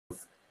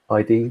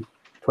ID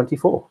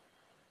 24.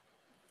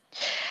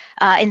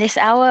 In this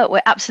hour,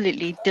 we're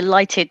absolutely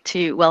delighted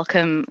to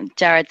welcome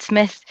Jared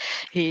Smith,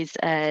 who's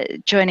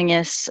joining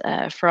us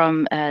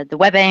from the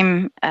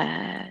WebAIM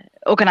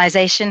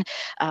organization,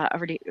 a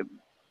really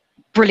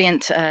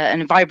brilliant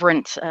and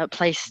vibrant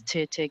place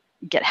to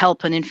get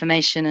help and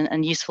information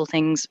and useful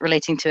things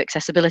relating to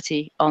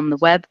accessibility on the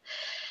web.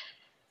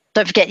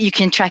 Don't forget, you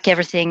can track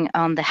everything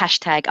on the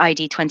hashtag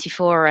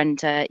ID24,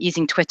 and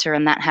using Twitter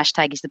and that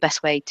hashtag is the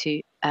best way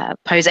to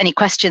pose any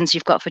questions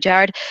you've got for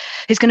Jared,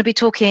 who's going to be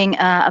talking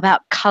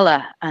about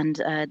color and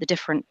the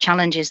different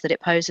challenges that it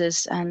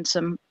poses and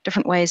some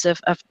different ways of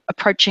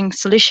approaching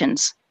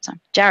solutions. So,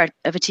 Jared,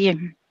 over to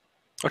you.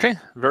 Okay,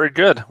 very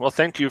good. Well,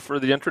 thank you for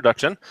the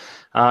introduction.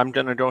 I'm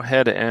going to go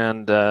ahead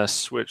and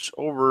switch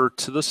over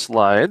to the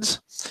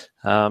slides.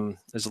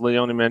 As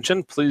Leonie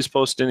mentioned, please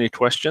post any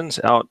questions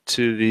out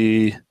to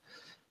the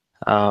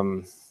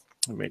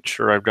make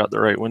sure I've got the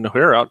right window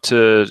here, out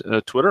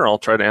to Twitter. I'll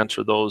try to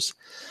answer those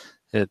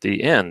at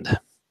the end.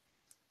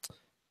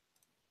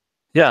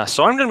 Yeah,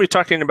 so I'm going to be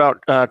talking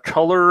about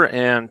color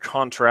and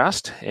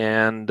contrast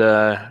and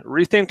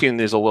rethinking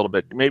these a little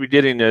bit, maybe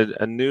getting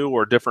a new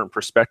or different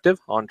perspective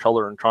on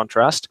color and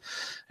contrast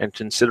and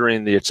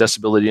considering the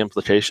accessibility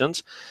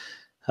implications.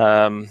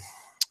 And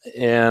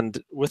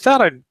with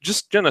that, I'm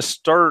just going to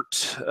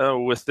start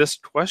with this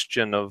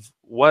question of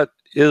what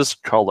is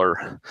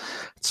color?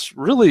 It's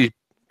really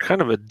kind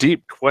of a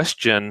deep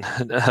question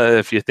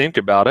if you think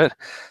about it.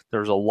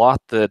 There's a lot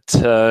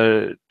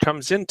that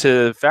comes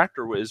into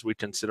factor as we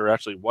consider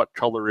actually what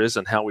color is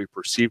and how we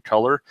perceive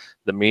color,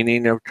 the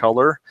meaning of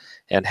color,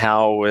 and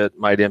how it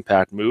might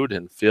impact mood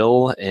and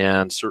feel,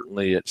 and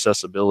certainly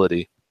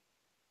accessibility.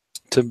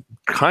 To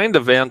kind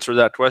of answer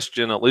that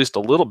question at least a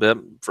little bit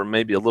from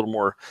maybe a little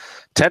more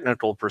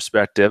technical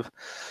perspective,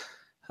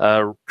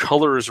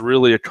 color is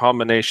really a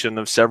combination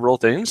of several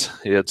things.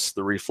 It's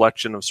the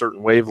reflection of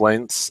certain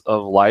wavelengths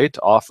of light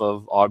off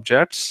of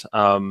objects.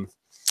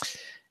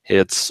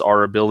 It's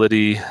our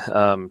ability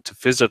to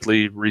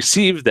physically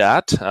receive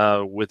that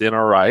within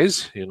our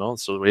eyes,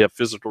 so we have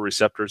physical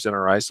receptors in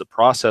our eyes that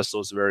process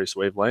those various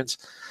wavelengths.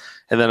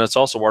 And then it's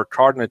also our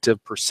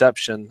cognitive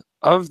perception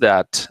of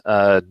that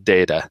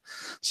data.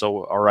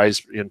 So our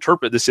eyes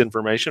interpret this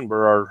information, but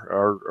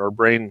our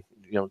brain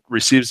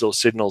receives those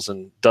signals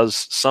and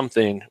does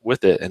something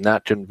with it, and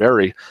that can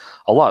vary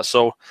a lot.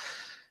 So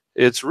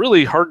it's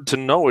really hard to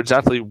know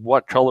exactly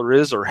what color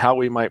is or how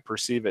we might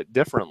perceive it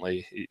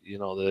differently.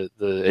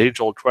 The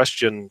age-old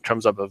question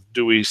comes up of,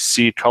 do we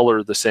see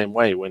color the same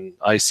way? When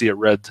I see a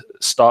red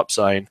stop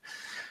sign,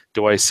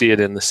 do I see it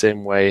in the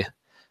same way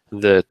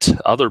that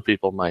other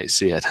people might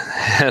see it?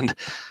 And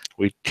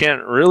we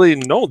can't really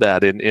know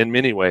that in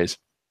many ways.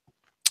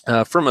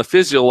 From a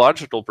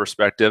physiological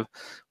perspective,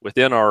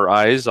 within our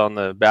eyes, on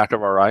the back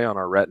of our eye, on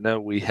our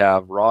retina, we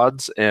have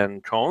rods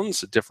and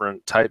cones,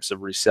 different types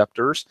of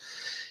receptors.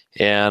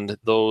 And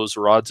those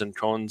rods and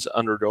cones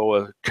undergo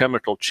a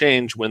chemical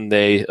change when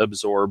they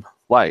absorb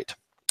light.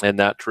 And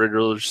that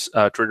triggers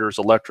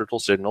electrical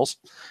signals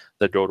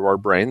that go to our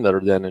brain that are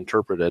then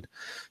interpreted.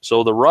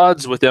 So the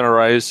rods within our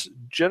eyes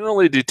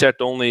generally detect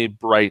only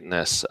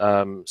brightness.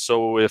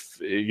 So if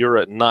you're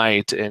at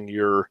night and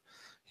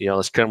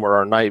that's kind of where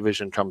our night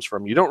vision comes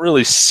from, you don't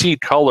really see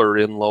color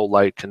in low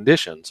light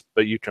conditions,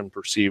 but you can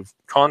perceive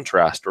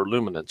contrast or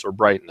luminance or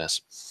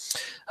brightness.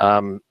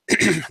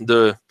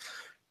 The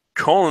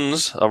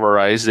cones of our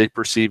eyes, they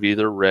perceive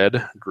either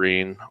red,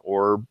 green,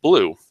 or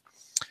blue.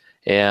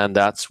 And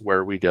that's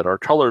where we get our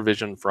color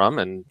vision from,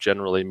 and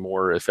generally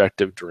more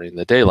effective during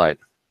the daylight.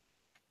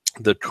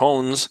 The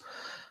cones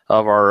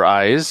of our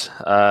eyes,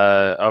 on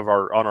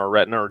our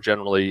retina, are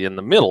generally in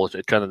the middle,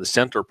 kind of the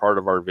center part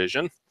of our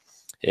vision,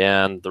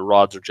 and the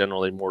rods are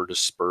generally more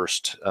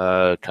dispersed,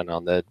 kind of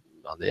on the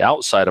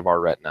outside of our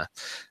retina.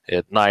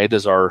 At night,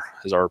 as our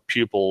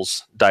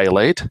pupils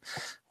dilate,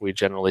 we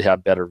generally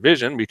have better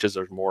vision because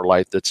there's more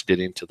light that's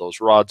getting to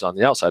those rods on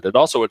the outside. It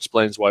also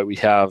explains why we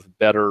have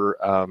better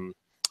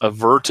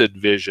averted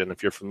vision,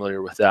 if you're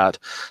familiar with that.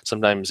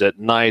 Sometimes at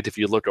night, if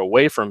you look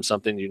away from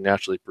something, you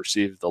naturally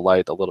perceive the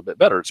light a little bit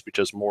better. It's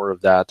because more of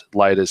that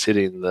light is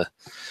hitting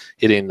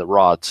the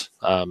rods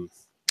on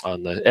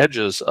the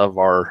edges of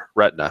our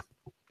retina.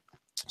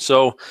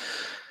 So,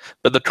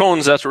 but the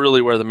cones, that's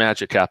really where the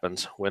magic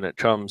happens when it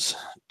comes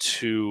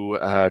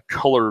to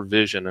color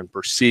vision and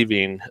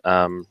perceiving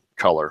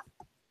color.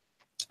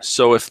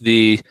 So if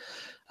oops,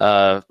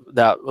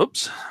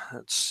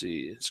 let's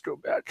see, let's go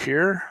back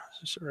here.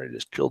 Sorry, I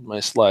just killed my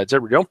slides.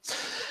 There we go.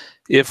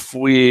 If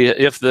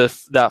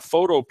that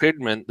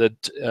photopigment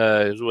that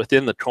is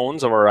within the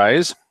cones of our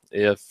eyes,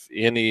 if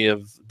any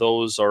of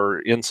those are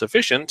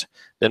insufficient,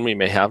 then we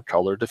may have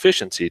color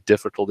deficiency,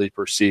 difficulty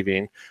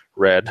perceiving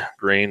red,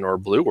 green, or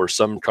blue, or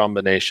some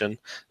combination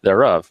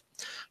thereof.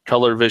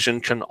 Color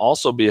vision can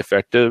also be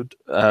affected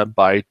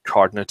by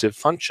cognitive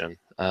function.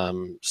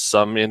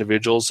 Some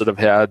individuals that have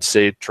had,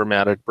 say,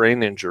 traumatic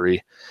brain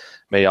injury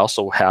may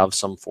also have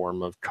some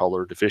form of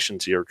color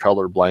deficiency or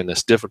color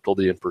blindness,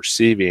 difficulty in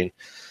perceiving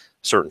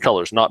certain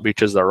colors, not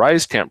because their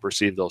eyes can't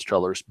perceive those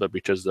colors, but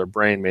because their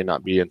brain may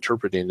not be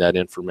interpreting that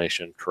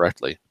information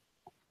correctly.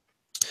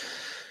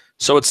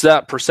 So it's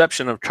that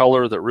perception of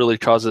color that really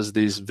causes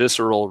these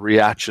visceral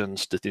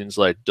reactions to things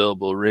like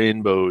double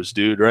rainbows,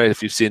 dude, right?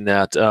 If you've seen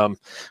that,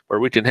 where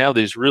we can have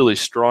these really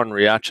strong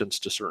reactions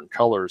to certain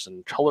colors,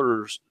 and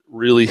colors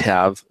really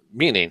have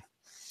meaning.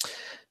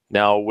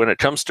 Now, when it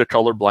comes to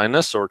color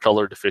blindness or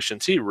color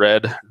deficiency,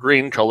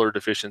 red-green color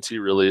deficiency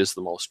really is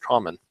the most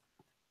common.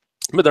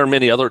 But there are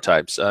many other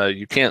types.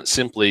 You can't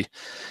simply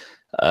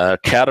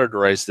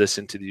categorize this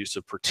into the use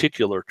of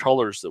particular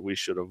colors that we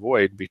should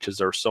avoid, because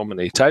there are so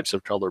many types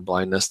of color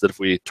blindness that if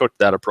we took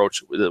that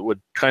approach, it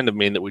would kind of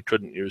mean that we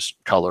couldn't use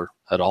color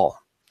at all.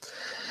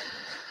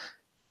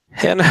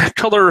 And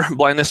color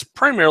blindness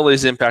primarily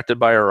is impacted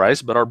by our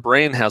eyes, but our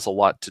brain has a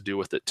lot to do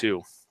with it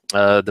too.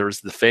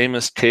 There's the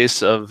famous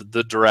case of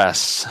the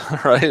dress,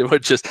 right?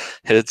 Which is,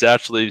 it's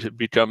actually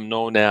become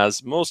known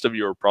as, most of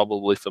you are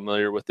probably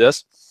familiar with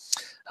this.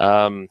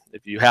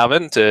 If you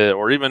haven't,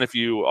 or even if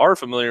you are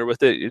familiar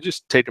with it, you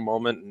just take a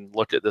moment and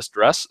look at this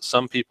dress.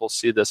 Some people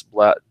see this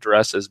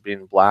dress as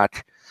being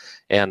black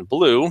and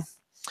blue.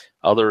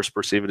 Others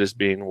perceive it as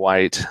being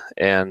white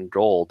and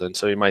gold. And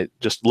so you might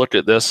just look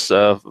at this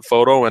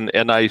photo,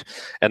 and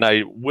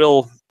I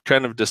will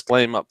kind of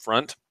disclaim up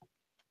front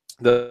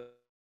that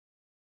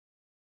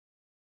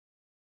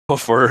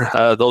for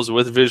those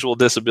with visual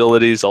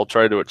disabilities, I'll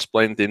try to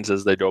explain things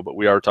as they go, but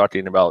we are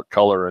talking about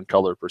color and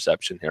color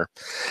perception here.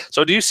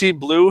 So do you see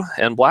blue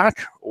and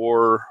black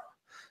or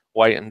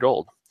white and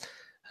gold?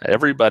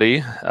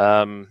 Everybody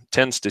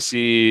tends to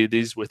see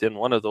these within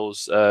one of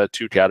those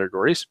two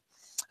categories,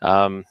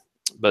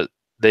 but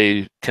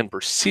they can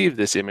perceive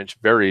this image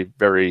very,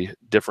 very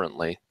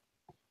differently.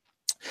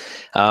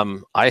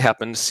 I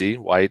happen to see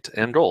white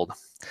and gold,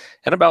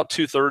 and about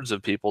 2/3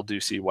 of people do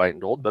see white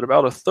and gold, but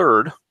about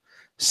 1/3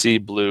 see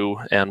blue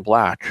and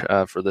black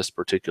for this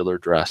particular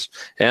dress.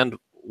 And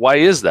why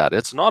is that?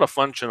 It's not a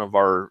function of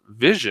our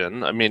vision,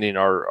 meaning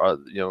our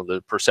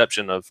the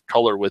perception of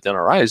color within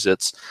our eyes.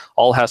 It's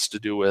all has to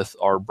do with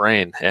our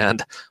brain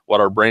and what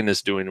our brain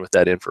is doing with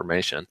that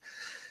information.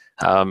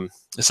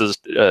 This is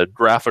a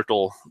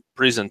graphical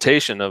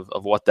presentation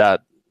of what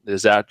that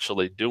is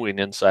actually doing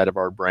inside of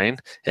our brain.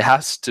 It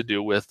has to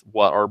do with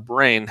what our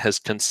brain has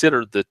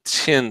considered the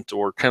tint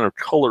or kind of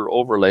color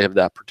overlay of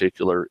that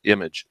particular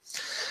image.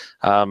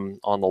 On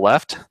the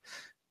left,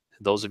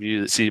 those of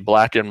you that see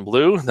black and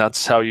blue,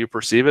 that's how you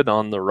perceive it.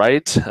 On the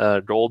right,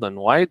 gold and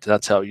white,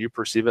 that's how you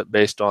perceive it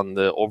based on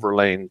the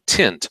overlaying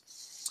tint.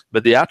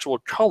 But the actual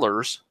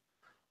colors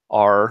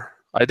are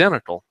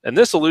identical. And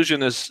this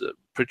illusion is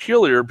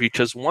peculiar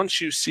because once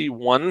you see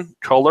one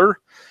color,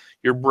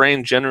 your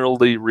brain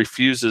generally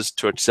refuses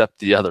to accept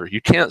the other.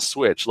 You can't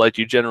switch like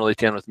you generally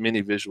can with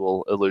many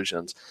visual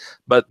illusions.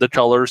 But the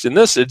colors in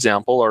this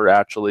example are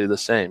actually the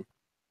same.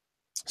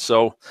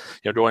 So,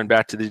 going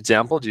back to the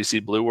example, do you see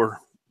blue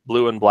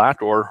and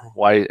black or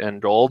white and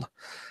gold?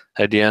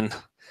 Again,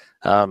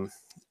 kind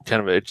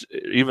of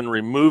even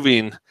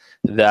removing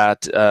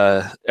that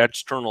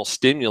external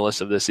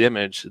stimulus of this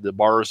image, the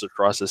bars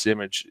across this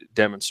image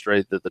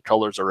demonstrate that the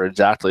colors are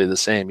exactly the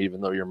same, even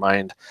though your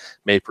mind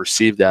may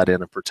perceive that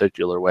in a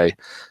particular way.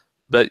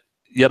 But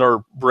yet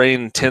our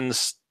brain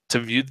tends to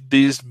view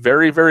these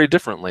very, very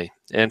differently,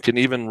 and can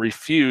even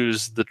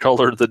refuse the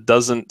color that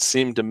doesn't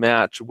seem to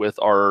match with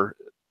our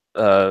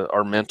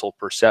mental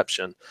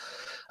perception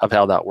of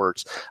how that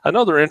works.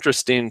 Another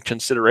interesting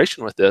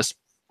consideration with this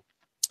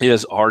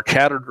is our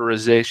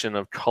categorization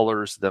of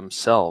colors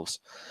themselves.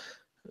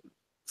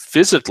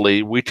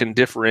 Physically, we can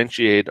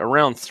differentiate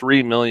around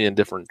 3 million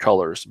different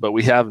colors, but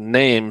we have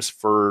names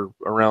for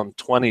around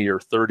 20 or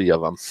 30 of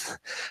them.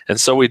 And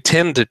so we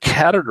tend to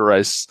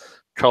categorize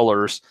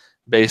colors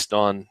based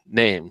on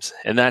names,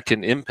 and that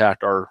can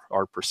impact our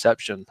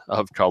perception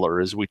of color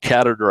as we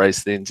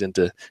categorize things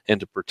into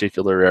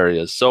particular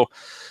areas. So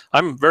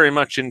I'm very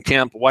much in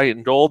camp white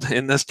and gold.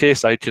 In this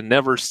case, I can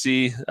never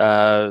see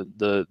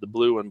the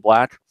blue and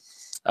black.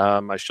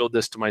 I showed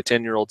this to my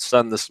 10-year-old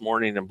son this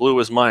morning, and blue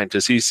is mine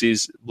because he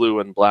sees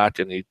blue and black,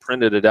 and he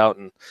printed it out,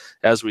 and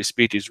as we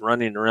speak, he's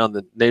running around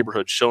the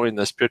neighborhood showing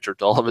this picture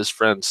to all of his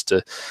friends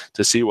to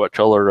see what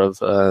color of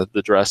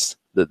the dress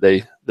that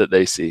they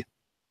see.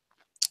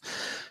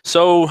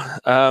 So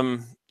to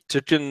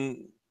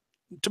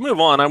move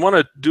on, I want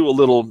to do a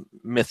little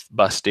myth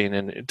busting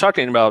and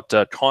talking about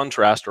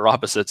contrast or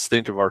opposites.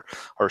 Think of our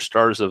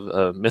stars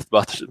of myth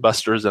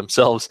busters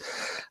themselves.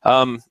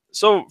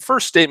 So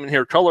first statement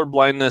here, color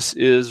blindness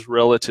is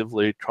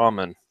relatively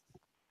common.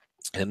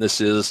 And this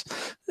is,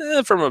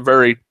 from a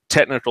very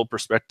technical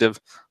perspective,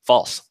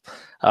 false.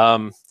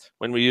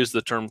 When we use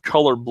the term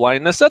color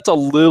blindness, that's a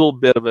little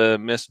bit of a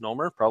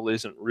misnomer, probably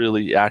isn't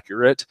really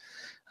accurate.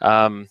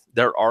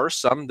 There are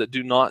some that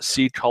do not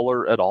see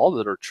color at all,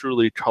 that are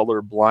truly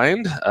color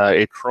blind.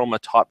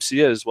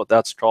 Achromatopsia is what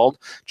that's called.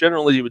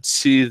 Generally, you would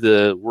see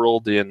the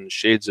world in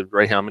shades of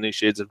gray. How many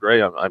shades of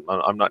gray?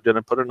 I'm not going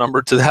to put a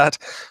number to that.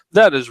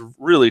 That is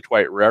really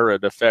quite rare.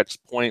 It affects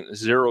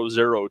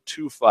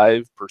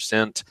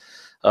 0.0025%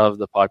 of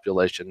the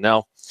population.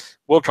 Now,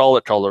 we'll call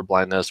it color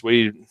blindness.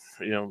 We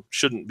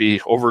shouldn't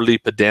be overly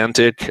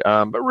pedantic,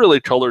 but really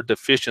color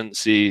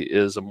deficiency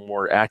is a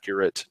more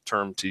accurate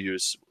term to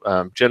use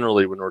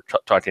generally when we're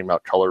talking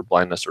about color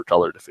blindness or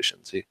color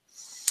deficiency.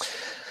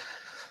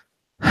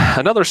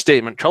 Another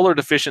statement, color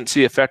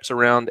deficiency affects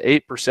around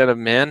 8% of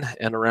men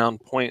and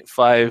around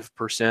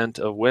 0.5%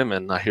 of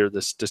women. I hear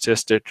this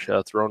statistic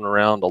thrown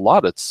around a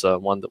lot. It's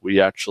one that we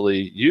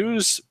actually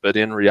use, but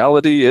in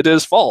reality, it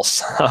is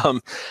false.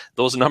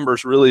 Those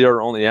numbers really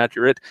are only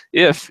accurate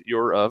if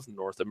you're of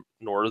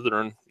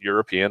Northern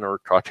European or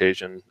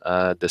Caucasian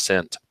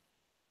descent.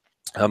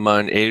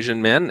 Among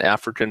Asian men,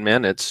 African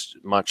men, it's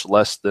much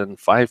less than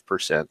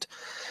 5%.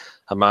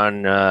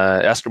 Among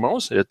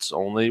Eskimos, it's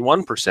only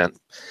 1%.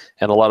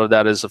 And a lot of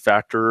that is a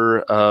factor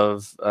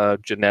of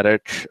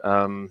genetic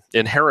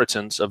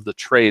inheritance of the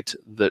trait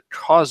that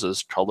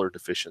causes color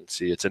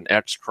deficiency. It's an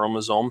X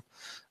chromosome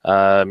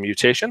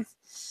mutation,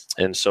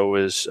 and so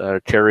is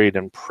carried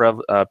and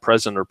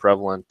present or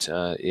prevalent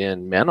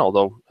in men,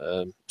 although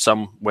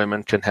some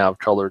women can have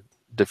color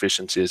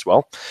deficiency as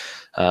well.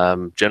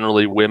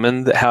 Generally,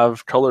 women that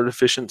have color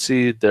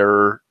deficiency,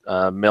 their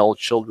male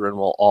children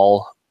will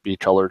all be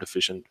color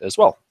deficient as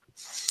well.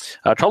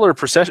 Color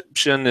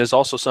perception is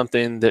also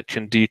something that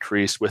can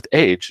decrease with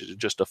age. It's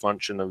just a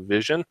function of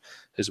vision.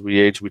 As we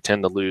age, we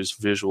tend to lose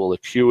visual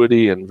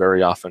acuity and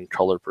very often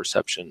color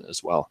perception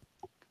as well.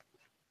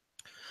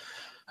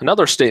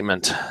 Another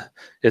statement,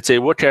 it's a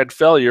WCAG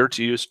failure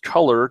to use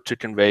color to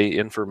convey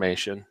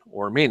information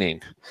or meaning.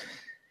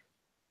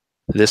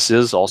 This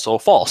is also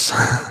false.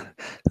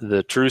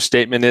 The true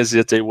statement is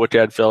it's a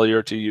WCAG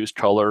failure to use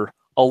color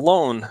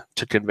alone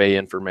to convey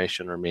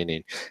information or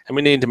meaning. And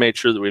we need to make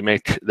sure that we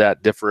make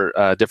that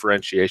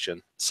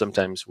differentiation.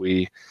 Sometimes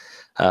we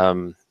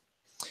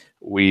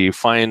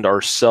find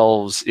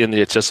ourselves in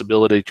the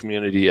accessibility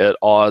community at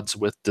odds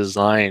with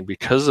design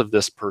because of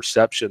this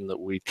perception that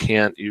we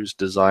can't use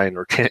design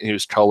or can't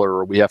use color,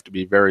 or we have to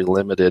be very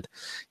limited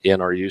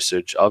in our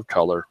usage of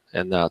color,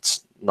 and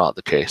that's not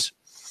the case.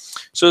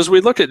 So as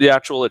we look at the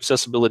actual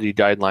accessibility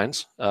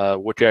guidelines,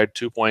 WCAG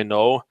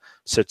 2.0,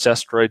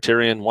 success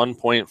criterion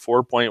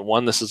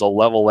 1.4.1, this is a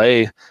level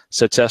A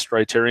success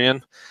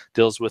criterion,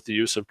 deals with the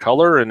use of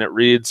color, and it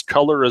reads,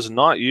 color is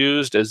not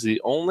used as the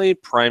only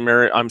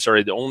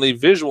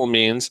visual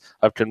means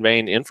of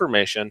conveying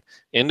information,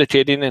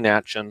 indicating an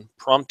action,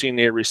 prompting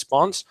a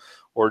response,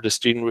 or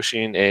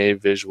distinguishing a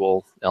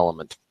visual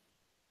element.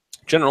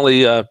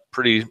 Generally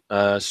pretty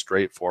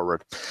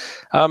straightforward.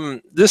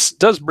 This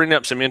does bring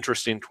up some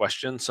interesting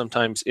questions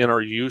sometimes in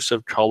our use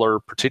of color,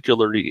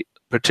 particularly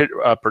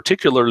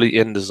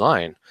in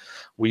design.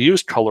 We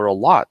use color a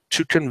lot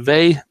to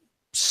convey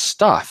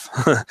stuff,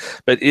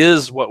 but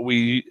is what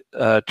we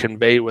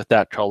convey with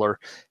that color,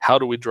 how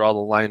do we draw the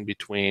line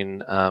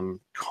between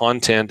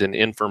content and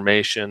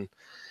information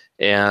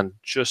and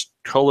just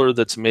color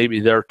that's maybe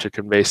there to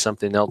convey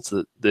something else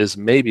that is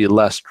maybe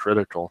less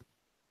critical?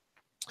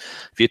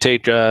 If you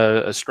take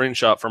a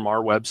screenshot from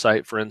our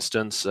website, for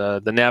instance,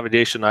 the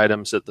navigation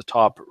items at the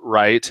top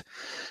right,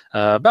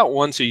 about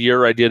once a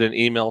year I get an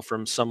email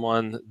from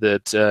someone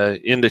that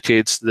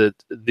indicates that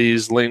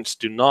these links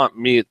do not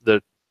meet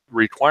the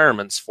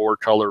requirements for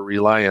color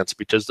reliance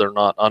because they're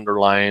not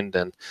underlined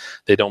and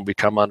they don't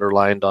become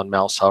underlined on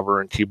mouse hover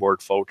and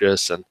keyboard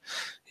focus, and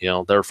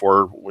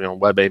therefore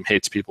WebAIM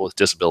hates people with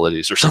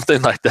disabilities or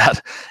something like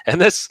that. And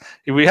this,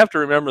 we have to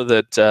remember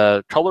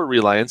that color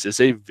reliance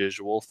is a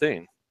visual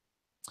thing.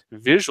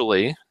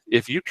 Visually,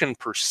 if you can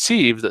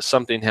perceive that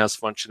something has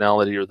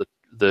functionality or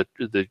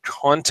the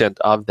content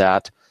of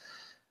that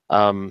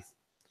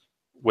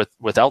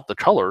without the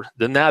color,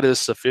 then that is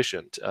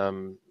sufficient.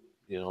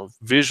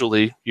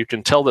 Visually, you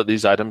can tell that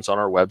these items on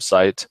our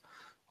website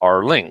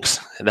are links,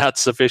 and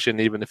that's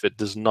sufficient even if it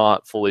does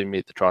not fully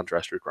meet the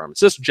contrast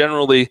requirements. This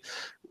generally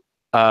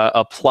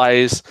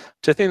applies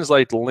to things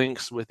like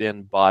links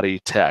within body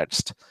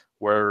text,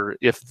 where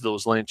if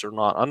those links are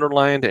not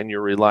underlined and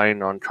you're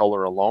relying on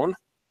color alone,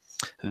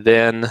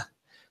 then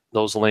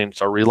those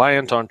links are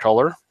reliant on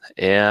color,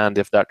 and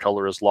if that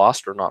color is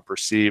lost or not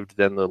perceived,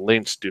 then the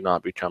links do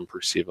not become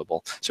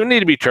perceivable. So we need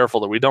to be careful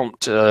that we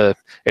don't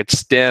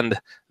extend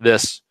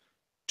this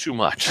too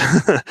much.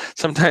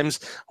 Sometimes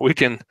we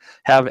can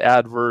have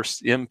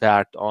adverse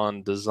impact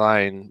on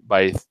design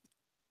by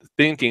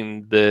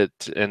thinking that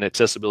an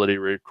accessibility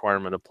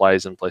requirement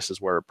applies in places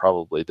where it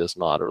probably does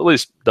not, or at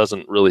least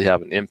doesn't really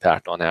have an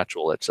impact on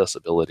actual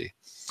accessibility.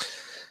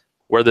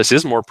 Where this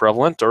is more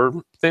prevalent are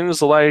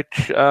things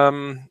like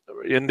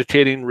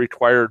indicating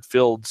required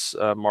fields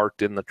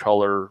marked in the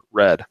color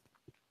red.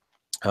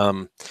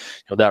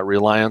 That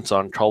reliance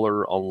on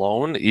color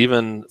alone,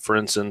 even for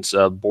instance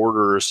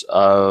borders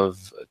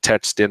of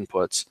text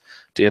inputs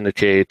to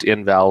indicate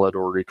invalid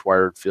or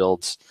required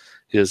fields,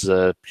 is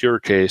a pure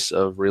case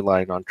of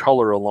relying on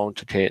color alone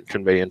to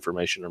convey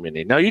information or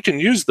meaning. Now you can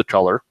use the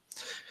color,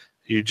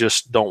 you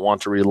just don't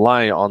want to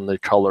rely on the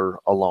color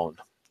alone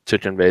to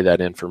convey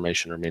that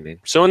information or meaning.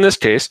 So in this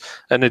case,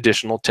 an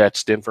additional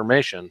text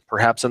information,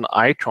 perhaps an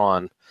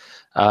icon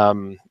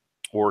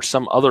or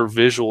some other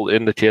visual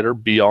indicator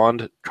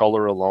beyond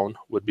color alone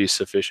would be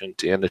sufficient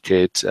to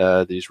indicate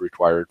these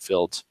required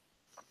fields.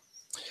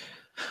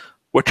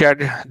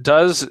 WCAG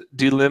does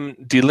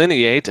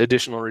delineate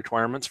additional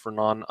requirements for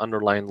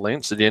non-underlined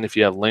links. Again, if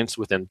you have links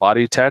within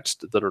body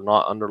text that are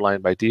not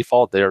underlined by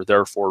default, they are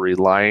therefore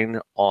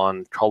relying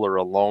on color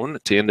alone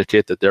to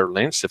indicate that they're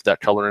links. If that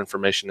color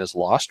information is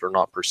lost or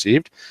not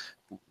perceived,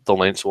 the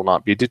links will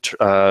not be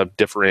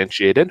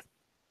differentiated.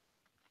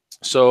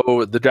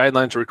 So the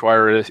guidelines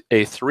require a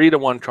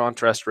 3-to-1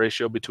 contrast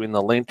ratio between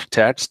the linked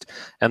text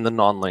and the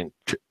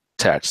non-linked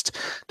text.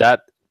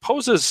 That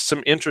poses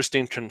some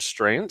interesting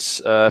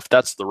constraints, if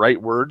that's the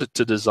right word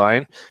to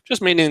design,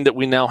 just meaning that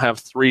we now have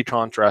 3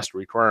 contrast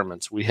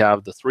requirements. We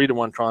have the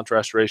 3-to-1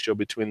 contrast ratio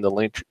between the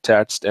linked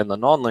text and the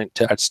non-linked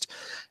text,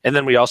 and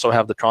then we also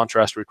have the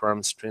contrast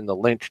requirements between the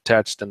linked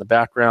text in the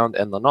background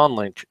and the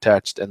non-linked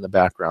text in the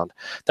background.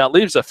 That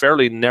leaves a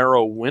fairly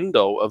narrow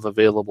window of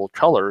available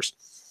colors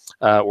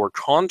or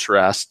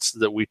contrasts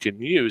that we can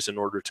use in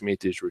order to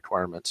meet these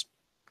requirements.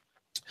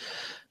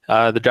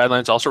 The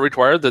guidelines also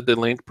require that the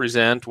link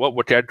present what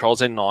WCAG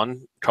calls a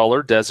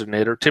non-color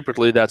designator.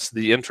 Typically, that's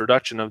the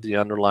introduction of the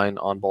underline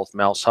on both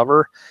mouse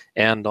hover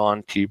and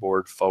on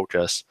keyboard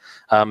focus.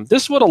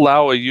 This would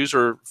allow a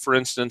user, for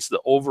instance,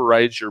 that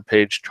overrides your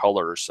page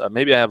colors.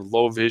 Maybe I have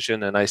low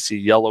vision and I see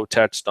yellow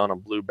text on a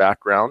blue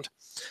background.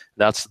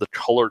 That's the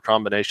color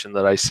combination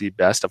that I see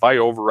best. If I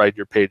override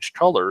your page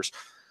colors,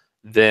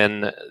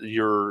 then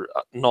your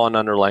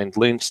non-underlined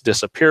links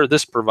disappear.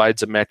 This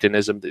provides a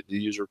mechanism that the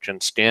user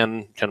can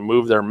scan, can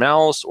move their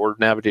mouse or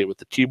navigate with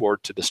the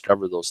keyboard to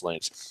discover those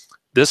links.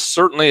 This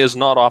certainly is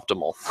not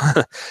optimal.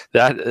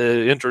 That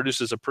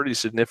introduces a pretty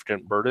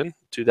significant burden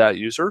to that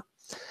user.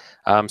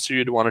 So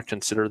you'd want to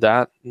consider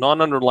that.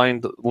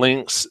 Non-underlined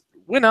links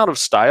went out of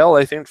style,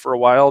 I think, for a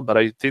while, but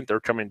I think they're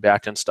coming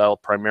back in style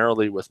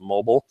primarily with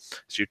mobile.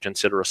 So you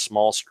consider a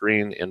small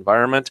screen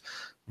environment,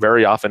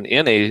 very often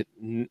in a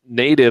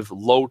native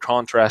low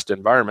contrast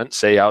environment,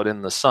 say out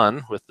in the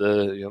sun with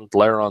the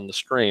glare on the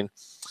screen.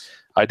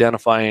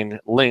 Identifying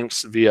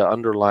links via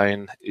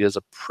underline is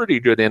a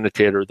pretty good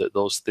indicator that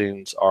those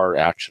things are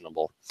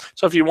actionable.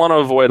 So if you want to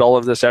avoid all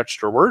of this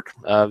extra work,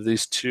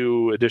 these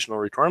 2 additional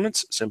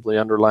requirements, simply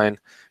underline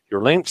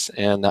your links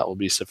and that will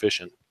be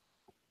sufficient.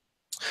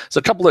 So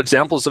a couple of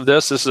examples of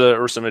this.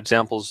 Are some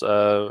examples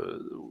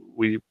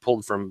we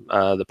pulled from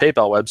the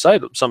PayPal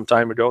website some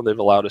time ago. They've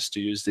allowed us to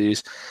use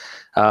these.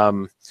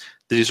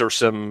 These are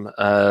some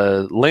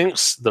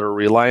links that are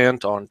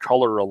reliant on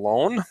color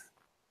alone.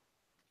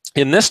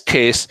 In this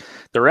case,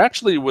 there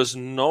actually was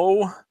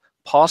no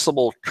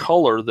possible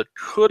color that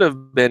could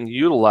have been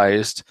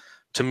utilized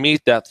to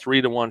meet that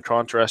 3-to-1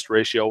 contrast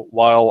ratio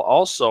while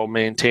also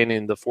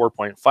maintaining the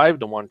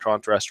 4.5-to-1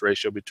 contrast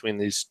ratio between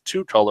these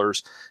 2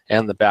 colors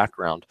and the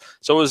background.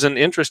 So it was an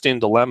interesting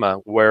dilemma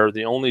where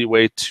the only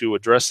way to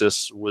address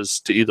this was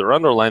to either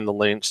underline the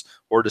links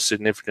or to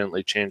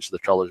significantly change the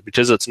colors,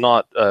 because it's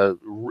not,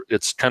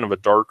 it's kind of a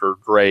darker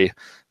gray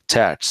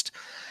text.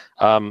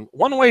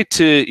 One way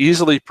to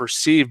easily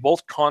perceive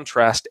both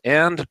contrast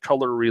and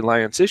color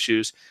reliance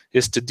issues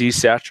is to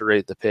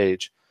desaturate the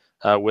page.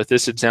 With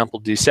this example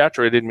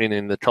desaturated,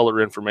 meaning the color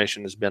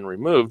information has been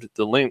removed,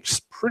 the links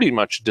pretty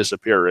much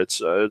disappear.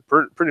 It's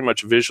pretty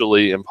much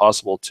visually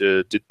impossible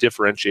to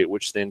differentiate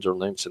which things are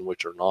links and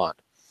which are not.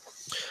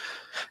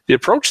 The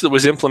approach that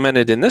was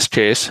implemented in this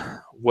case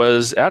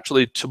was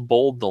actually to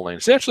bold the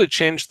links. They actually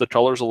changed the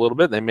colors a little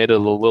bit. They made it a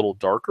little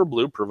darker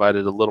blue,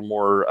 provided a little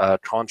more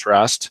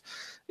contrast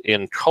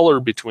in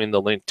color between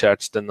the linked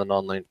text and the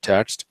non-linked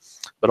text,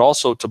 but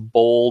also to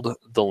bold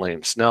the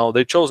links. Now,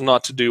 they chose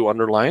not to do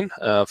underline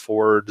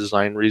for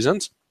design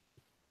reasons.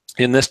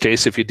 In this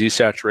case, if you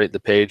desaturate the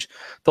page,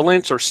 the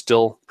links are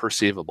still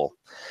perceivable.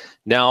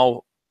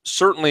 Now,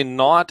 certainly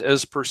not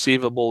as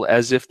perceivable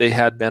as if they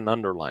had been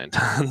underlined.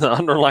 The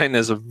underline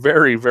is a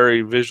very,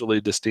 very visually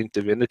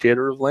distinctive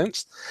indicator of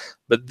links,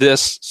 but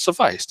this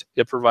sufficed.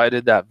 It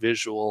provided that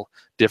visual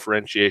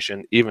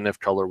differentiation even if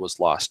color was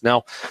lost.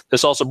 Now,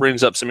 this also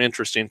brings up some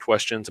interesting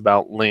questions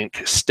about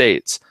link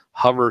states.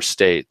 Hover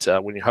state,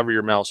 when you hover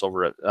your mouse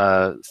over it,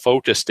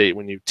 focus state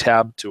when you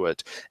tab to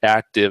it,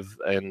 active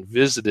and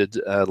visited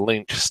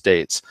linked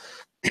states.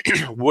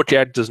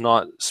 WCAG does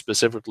not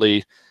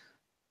specifically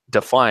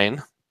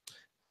define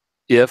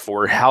if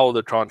or how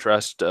the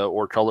contrast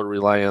or color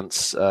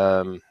reliance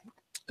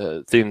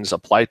things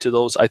apply to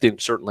those. I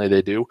think certainly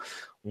they do.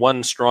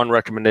 One strong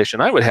recommendation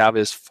I would have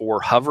is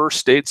for hover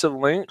states of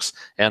links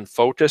and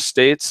focus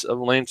states of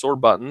links or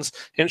buttons,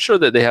 ensure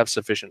that they have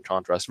sufficient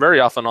contrast.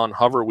 Very often on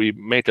hover, we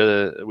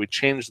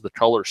change the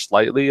color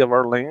slightly of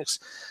our links.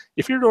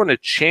 If you're going to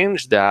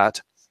change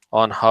that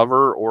on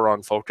hover or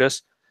on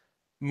focus,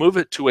 move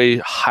it to a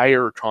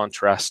higher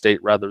contrast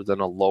state rather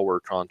than a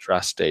lower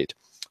contrast state.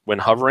 When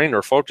hovering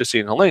or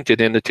focusing a link, it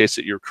indicates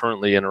that you're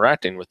currently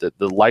interacting with it.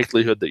 The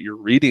likelihood that you're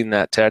reading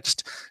that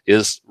text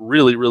is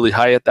really, really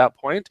high at that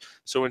point.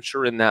 So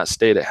ensure in that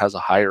state it has a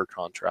higher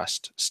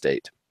contrast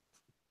state.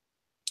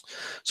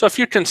 So a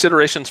few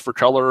considerations for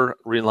color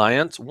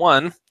reliance.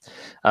 One,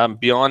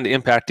 beyond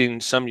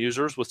impacting some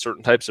users with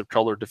certain types of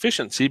color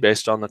deficiency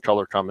based on the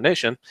color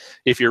combination,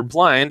 if you're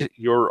blind,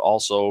 you're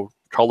also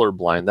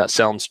colorblind. That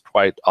sounds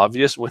quite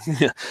obvious when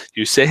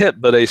you say it,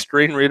 but a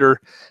screen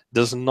reader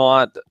does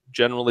not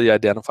generally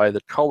identify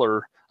the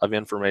color of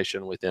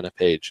information within a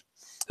page.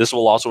 This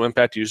will also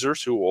impact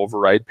users who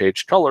override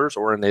page colors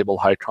or enable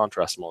high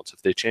contrast modes.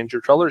 If they change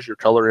your colors, your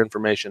color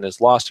information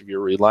is lost. If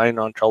you're relying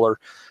on color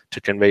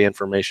to convey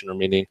information or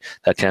meaning,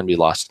 that can be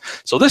lost.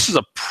 So this is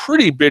a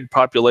pretty big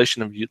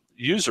population of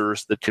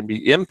users that can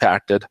be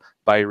impacted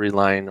by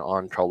relying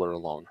on color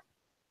alone.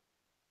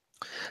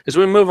 As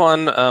we move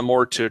on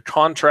more to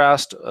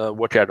contrast,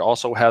 WCAG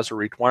also has a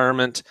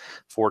requirement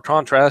for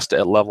contrast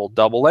at level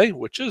AA,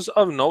 which is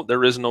of note.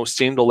 There is no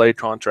single A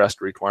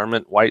contrast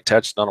requirement. White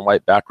text on a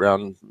white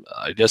background,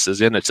 I guess, is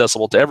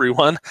inaccessible to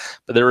everyone,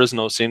 but there is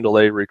no single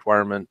A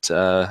requirement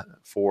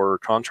for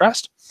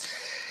contrast.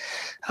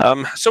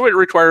 So it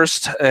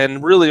requires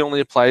and really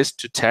only applies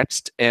to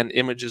text and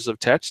images of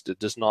text. It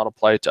does not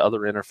apply to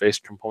other interface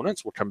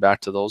components. We'll come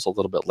back to those a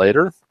little bit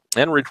later.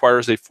 And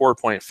requires a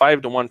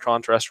 4.5 to 1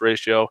 contrast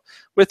ratio,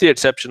 with the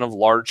exception of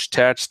large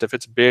text. If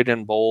it's big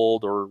and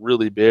bold or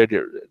really big,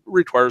 it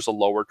requires a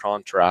lower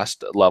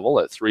contrast level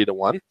at 3 to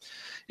 1.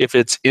 If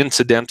it's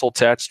incidental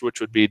text, which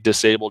would be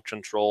disabled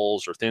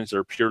controls or things that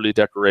are purely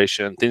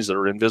decoration, things that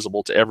are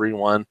invisible to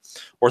everyone,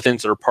 or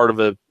things that are part of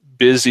a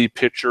busy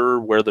picture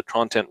where the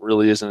content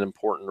really isn't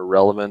important or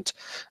relevant,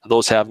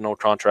 those have no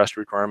contrast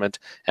requirement.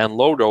 And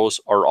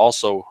logos are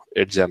also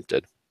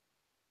exempted.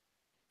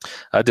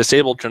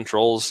 Disabled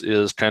controls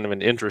is kind of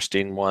an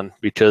interesting one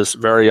because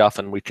very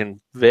often we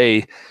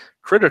convey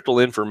critical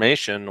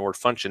information or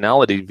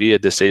functionality via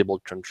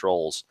disabled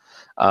controls.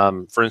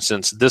 For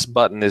instance, this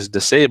button is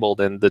disabled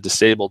and the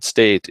disabled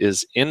state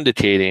is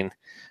indicating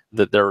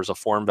that there is a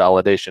form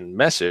validation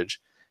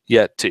message,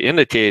 yet to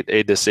indicate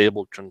a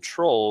disabled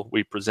control,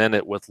 we present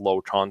it with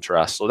low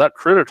contrast. So that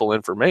critical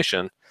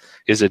information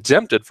is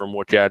exempted from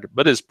WCAG,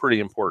 but is pretty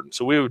important.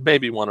 So we would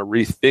maybe want to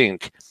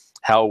rethink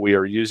how we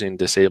are using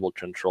disabled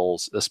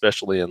controls,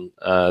 especially in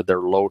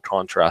their low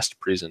contrast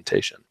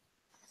presentation.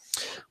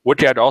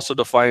 WCAG also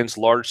defines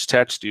large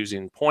text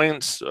using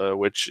points,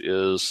 which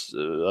is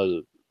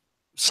a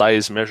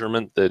size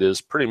measurement that is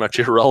pretty much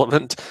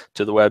irrelevant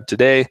to the web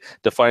today.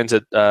 Defines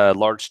it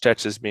large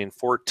text as being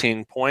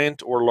 14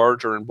 point or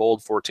larger and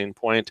bold. 14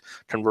 point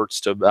converts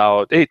to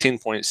about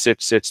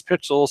 18.66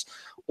 pixels,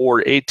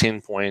 or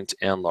 18 point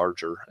and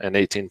larger, and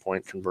 18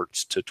 point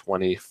converts to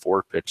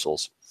 24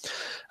 pixels.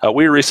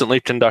 We recently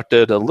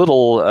conducted a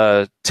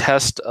little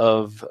test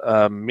of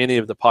many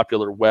of the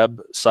popular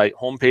website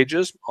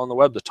homepages on the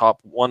web, the top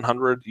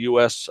 100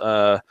 US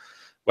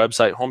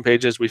website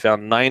homepages. We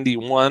found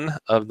 91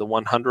 of the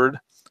 100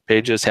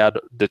 pages had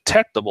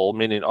detectable,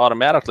 meaning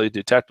automatically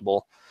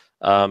detectable,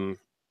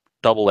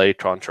 AA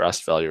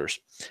contrast failures.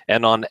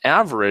 And on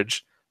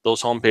average,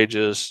 those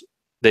homepages,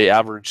 they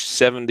average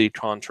 70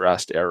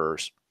 contrast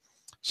errors.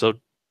 So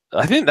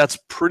I think that's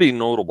pretty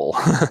notable.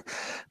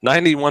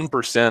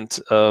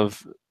 91%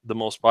 of the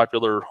most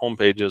popular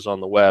homepages on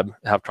the web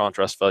have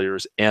contrast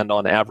failures, and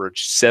on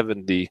average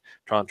 70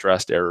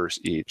 contrast errors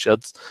each.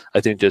 That's,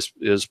 I think,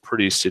 is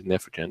pretty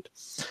significant.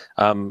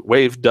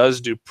 Wave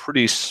does do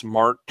pretty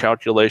smart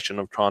calculation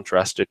of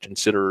contrast. It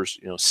considers,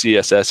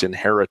 CSS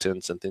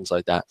inheritance and things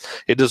like that.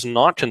 It does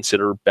not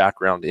consider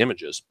background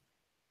images,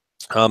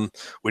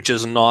 which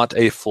is not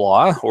a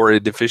flaw or a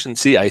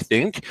deficiency, I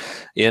think,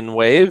 in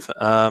Wave.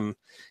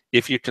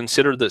 If you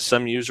consider that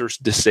some users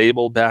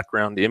disable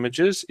background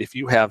images, if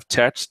you have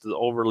text that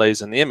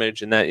overlays an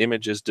image and that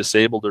image is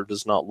disabled or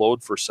does not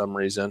load for some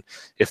reason,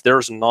 if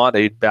there's not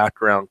a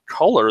background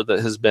color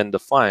that has been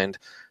defined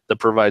that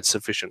provides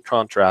sufficient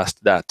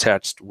contrast, that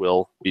text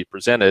will be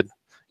presented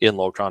in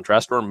low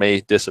contrast or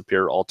may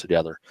disappear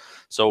altogether.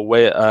 So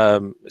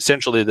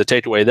essentially the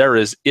takeaway there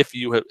is, if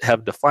you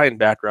have defined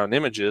background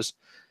images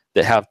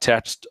that have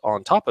text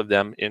on top of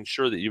them,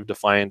 ensure that you've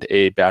defined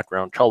a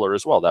background color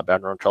as well. That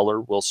background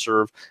color will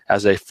serve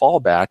as a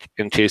fallback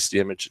in case the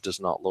image does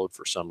not load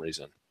for some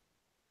reason.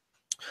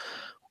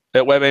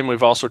 At WebAIM,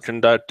 we've also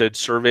conducted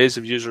surveys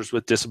of users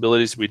with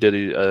disabilities. We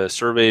did a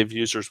survey of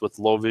users with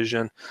low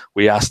vision.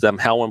 We asked them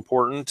how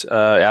important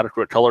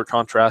adequate color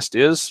contrast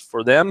is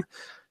for them.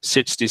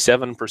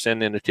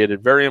 67%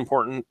 indicated very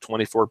important,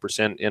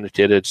 24%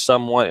 indicated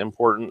somewhat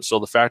important. So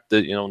the fact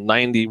that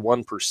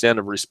 91%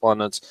 of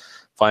respondents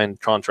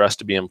find contrast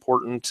to be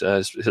important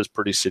is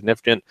pretty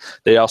significant.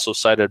 They also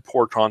cited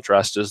poor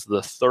contrast as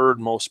the third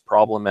most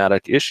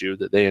problematic issue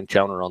that they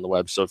encounter on the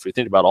web. So if we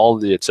think about all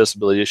of the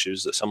accessibility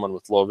issues that someone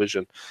with low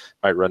vision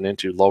might run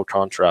into, low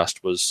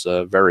contrast was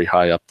very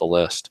high up the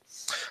list.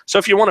 So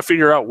if you want to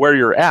figure out where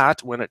you're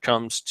at when it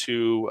comes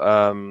to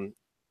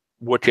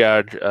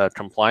WCAG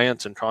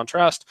compliance and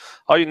contrast,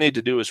 all you need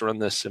to do is run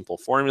this simple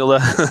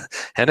formula,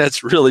 and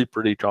it's really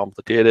pretty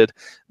complicated,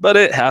 but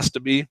it has to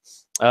be.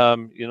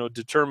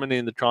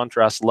 Determining the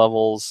contrast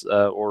levels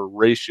or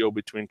ratio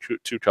between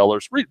two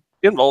colors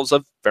involves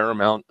a fair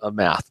amount of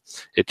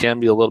math. It can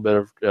be a little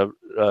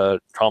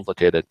bit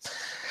complicated.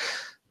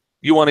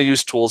 You want to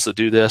use tools that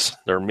do this.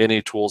 There are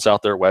many tools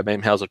out there.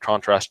 WebAIM has a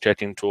contrast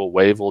checking tool.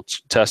 Wave will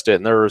test it,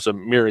 and there is a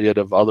myriad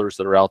of others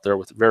that are out there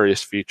with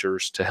various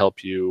features to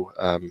help you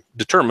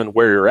determine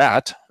where you're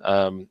at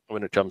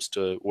when it comes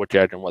to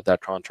WCAG and what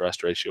that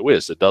contrast ratio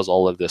is. It does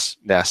all of this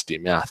nasty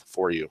math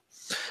for you.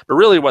 But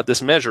really what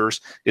this measures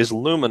is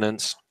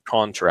luminance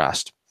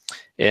contrast.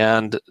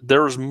 And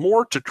there's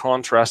more to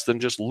contrast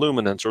than just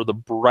luminance or the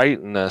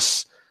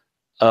brightness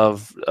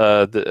of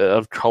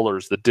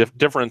colors, the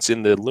difference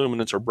in the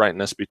luminance or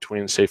brightness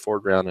between, say,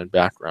 foreground and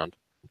background.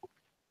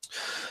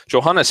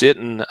 Johannes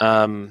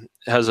Itten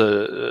has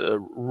a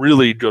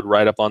really good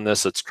write-up on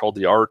this. It's called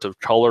The Art of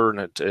Color,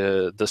 and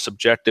the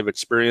subjective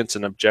experience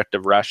and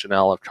objective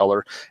rationale of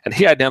color. And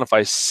he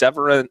identifies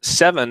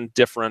seven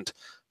different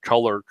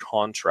color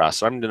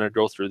contrasts. I'm going to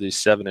go through these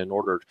 7 in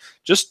order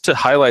just to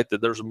highlight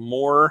that there's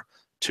more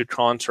to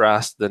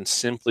contrast than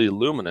simply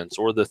luminance,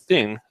 or the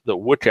thing that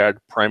WCAG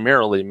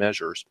primarily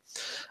measures.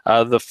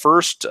 The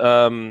first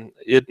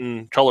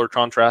in color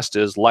contrast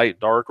is light,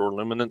 dark, or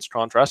luminance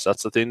contrast.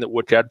 That's the thing that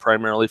WCAG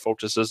primarily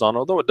focuses on,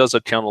 although it does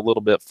account a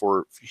little bit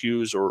for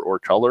hues or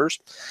colors.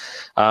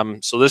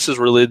 So this is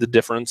really the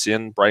difference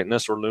in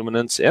brightness or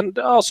luminance, and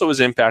also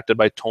is impacted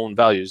by tone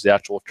values, the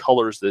actual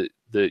colors that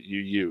you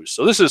use.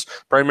 So this is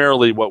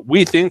primarily what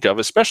we think of,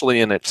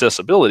 especially in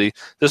accessibility.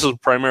 This is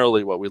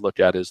primarily what we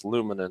look at is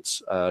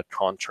luminance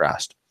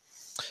contrast.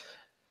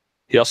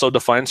 He also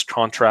defines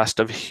contrast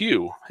of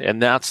hue,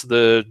 and that's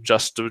the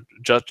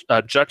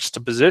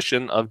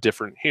juxtaposition of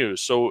different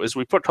hues. So as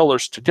we put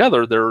colors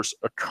together, there's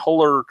a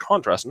color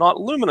contrast,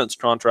 not luminance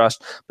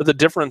contrast, but the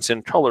difference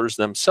in colors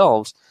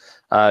themselves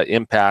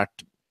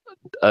impact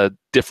a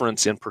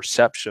difference in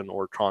perception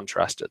or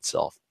contrast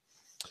itself.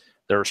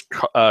 There's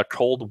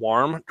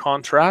cold-warm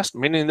contrast,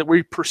 meaning that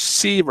we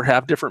perceive or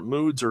have different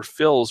moods or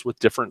feels with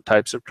different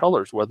types of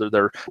colors, whether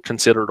they're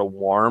considered a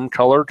warm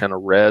color, kind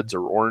of reds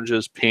or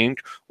oranges, pink,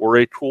 or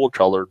a cool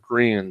color,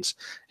 greens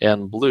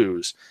and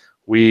blues.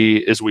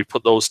 As we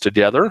put those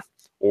together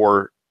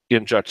or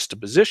in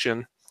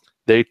juxtaposition,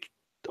 they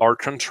are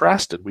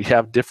contrasted. We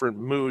have different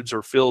moods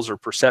or feels or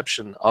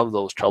perception of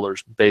those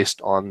colors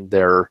based on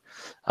their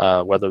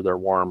whether they're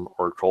warm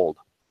or cold.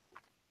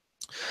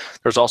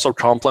 There's also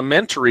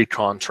complementary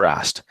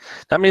contrast.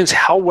 That means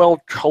how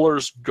well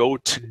colors go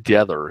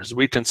together. As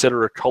we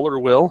consider a color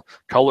wheel,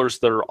 colors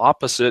that are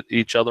opposite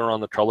each other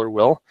on the color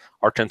wheel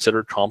are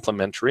considered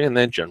complementary, and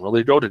they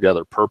generally go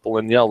together, purple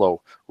and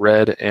yellow,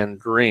 red and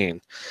green.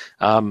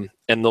 And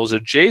those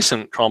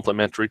adjacent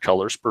complementary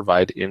colors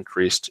provide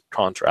increased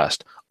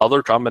contrast.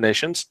 Other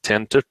combinations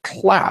tend to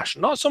clash,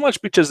 not so much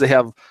because they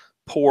have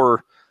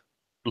poor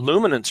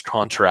luminance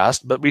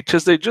contrast, but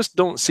because they just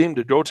don't seem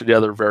to go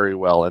together very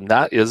well, and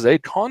that is a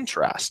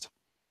contrast.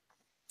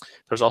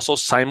 There's also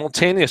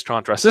simultaneous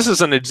contrast. This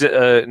is an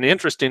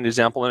interesting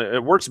example, and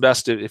it works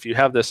best if you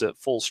have this at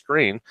full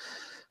screen.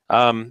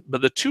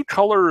 But the two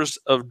colors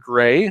of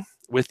gray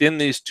within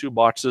these two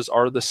boxes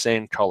are the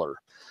same color.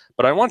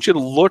 But I want you to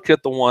look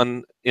at the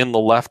one in the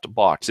left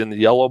box, in the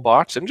yellow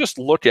box, and just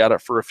look at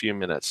it for a few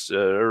minutes,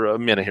 or a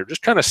minute here.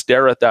 Just kind of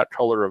stare at that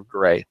color of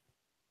gray.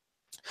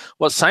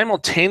 What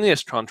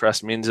simultaneous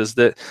contrast means is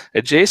that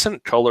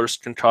adjacent colors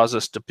can cause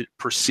us to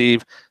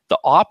perceive the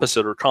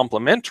opposite or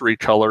complementary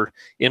color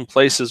in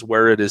places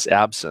where it is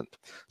absent.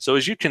 So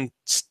as you can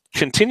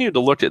continue to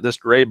look at this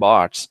gray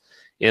box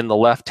in the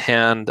left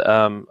hand,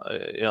 on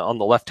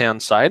the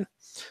left-hand side,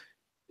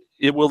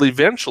 it will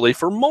eventually,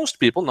 for most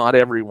people, not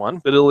everyone,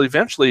 but it'll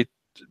eventually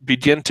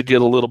begin to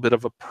get a little bit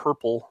of a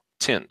purple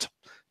tint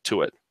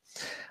to it.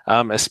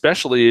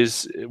 Especially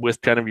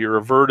with kind of your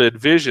averted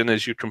vision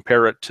as you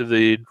compare it to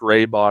the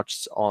gray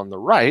box on the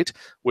right,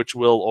 which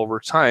will over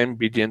time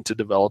begin to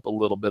develop a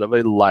little bit of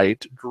a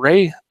light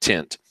gray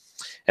tint.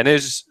 And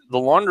as the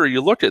longer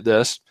you look at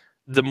this,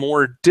 the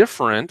more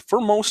different,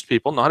 for most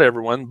people, not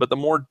everyone, but the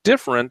more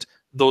different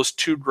those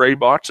two gray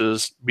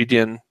boxes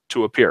begin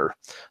to appear.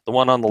 The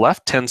one on the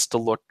left tends to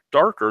look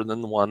darker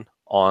than the one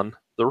on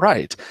the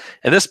right.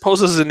 And this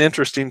poses an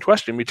interesting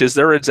question because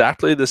they're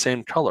exactly the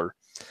same color.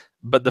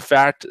 But the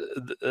fact,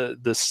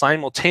 the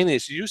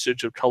simultaneous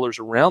usage of colors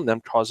around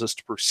them causes us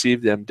to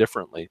perceive them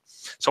differently.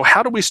 So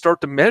how do we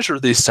start to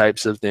measure these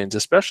types of things,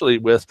 especially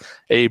with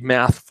a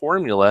math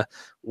formula,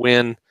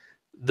 when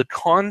the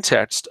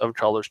context of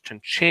colors can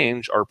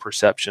change our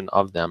perception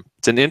of them?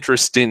 It's an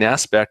interesting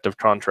aspect of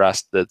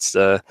contrast that's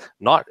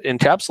not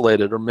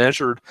encapsulated or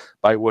measured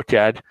by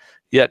WCAG,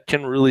 yet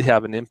can really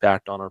have an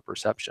impact on our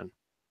perception.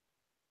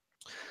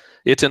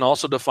 It can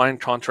also define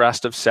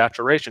contrast of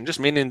saturation, just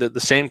meaning that the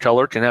same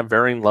color can have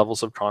varying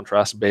levels of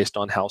contrast based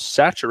on how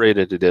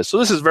saturated it is. So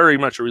this is very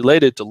much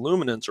related to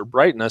luminance or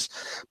brightness,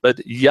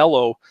 but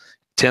yellow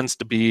tends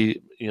to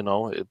be,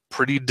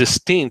 pretty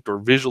distinct or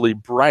visually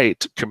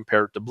bright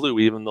compared to blue,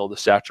 even though the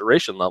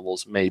saturation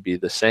levels may be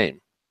the same.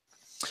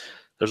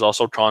 There's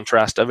also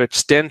contrast of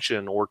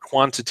extension or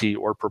quantity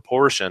or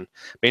proportion,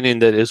 meaning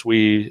that as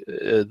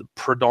the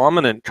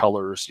predominant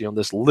colors,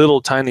 this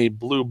little tiny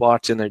blue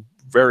box in a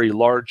very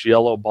large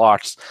yellow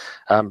box,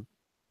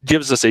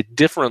 gives us a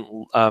different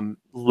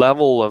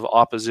level of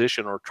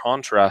opposition or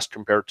contrast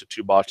compared to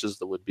two boxes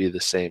that would be the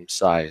same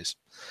size.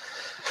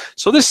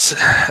 So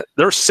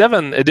there are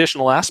 7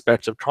 additional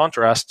aspects of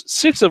contrast,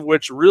 6 of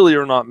which really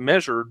are not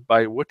measured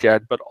by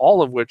WCAG, but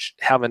all of which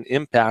have an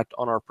impact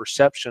on our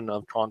perception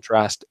of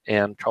contrast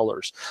and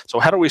colors. So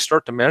how do we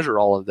start to measure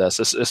all of this,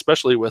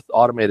 especially with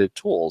automated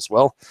tools?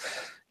 Well,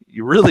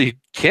 you really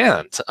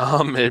can't.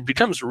 It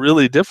becomes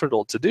really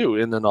difficult to do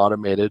in an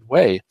automated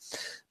way.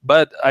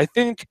 But I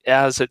think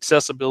as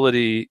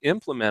accessibility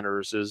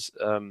implementers, as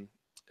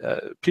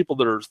people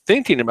that are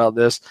thinking about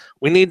this,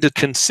 we need to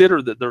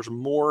consider that there's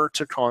more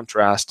to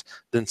contrast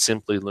than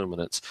simply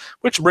luminance,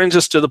 which brings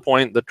us to the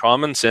point that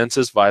common sense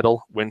is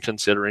vital when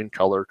considering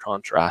color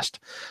contrast.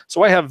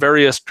 So I have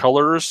various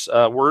colors,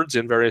 words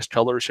in various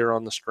colors here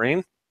on the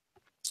screen.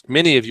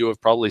 Many of you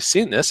have probably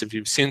seen this. If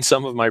you've seen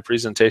some of my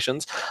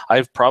presentations,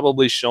 I've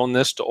probably shown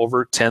this to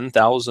over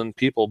 10,000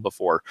 people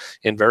before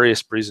in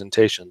various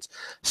presentations.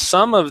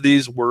 Some of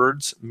these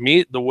words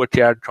meet the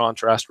WCAG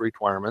contrast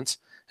requirements,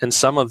 and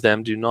some of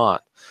them do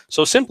not.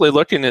 So simply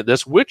looking at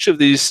this, which of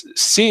these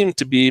seem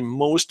to be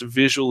most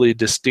visually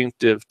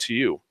distinctive to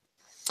you?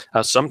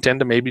 Some tend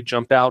to maybe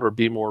jump out or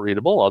be more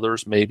readable,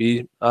 others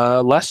maybe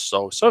less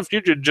so. So if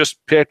you could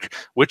just pick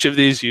which of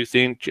these you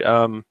think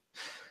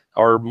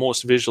are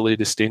most visually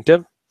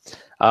distinctive.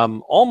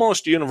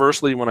 Almost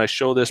universally when I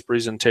show this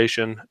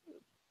presentation,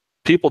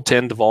 people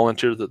tend to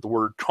volunteer that the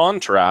word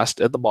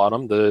contrast at the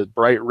bottom, the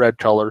bright red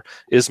color,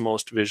 is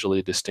most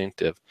visually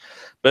distinctive.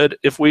 But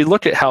if we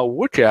look at how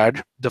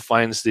WCAG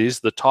defines these,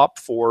 the top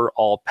 4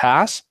 all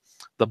pass,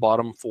 the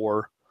bottom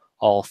 4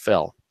 all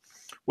fail.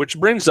 Which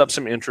brings up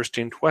some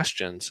interesting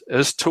questions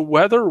as to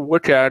whether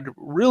WCAG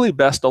really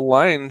best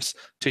aligns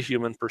to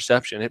human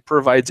perception. It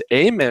provides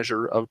a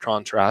measure of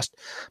contrast,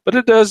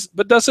 but does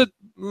it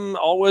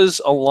always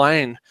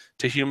align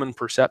to human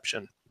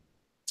perception?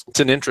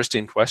 It's an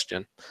interesting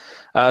question.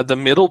 The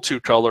middle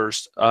 2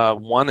 colors,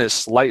 one is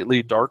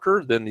slightly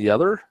darker than the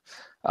other.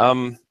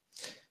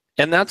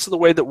 And that's the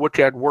way that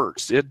WCAG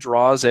works. It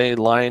draws a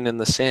line in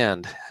the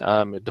sand.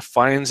 It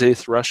defines a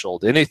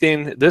threshold.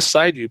 Anything this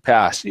side, you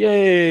pass.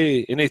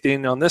 Yay!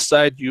 Anything on this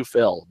side, you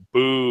fail.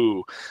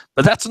 Boo!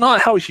 But that's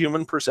not how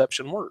human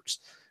perception works.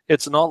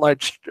 It's not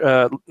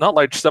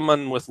like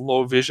someone with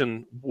low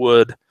vision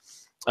would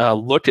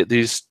look at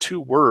these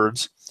 2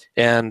 words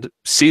and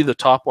see the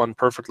top one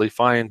perfectly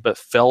fine, but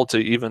fail to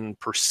even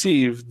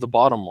perceive the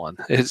bottom one.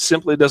 It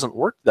simply doesn't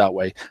work that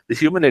way. The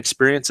human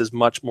experience is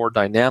much more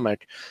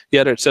dynamic,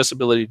 yet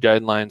accessibility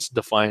guidelines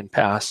define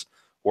pass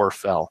or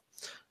fail.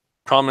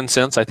 Common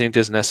sense, I think,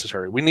 is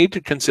necessary. We need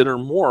to consider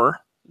more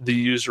the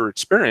user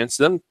experience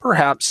than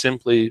perhaps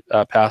simply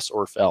pass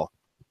or fail.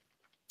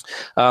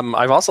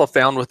 I've also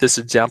found with this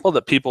example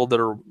that people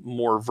that are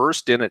more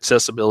versed in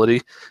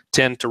accessibility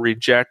tend to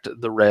reject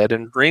the red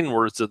and green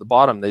words at the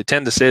bottom. They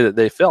tend to say that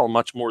they fail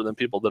much more than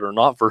people that are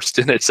not versed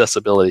in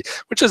accessibility,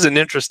 which is an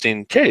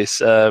interesting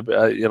case.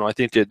 I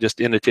think it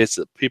just indicates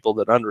that people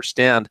that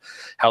understand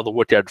how the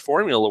WCAG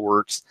formula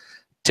works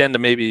tend to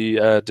maybe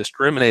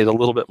discriminate a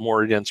little bit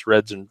more against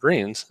reds and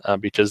greens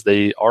because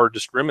they are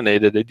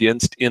discriminated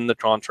against in the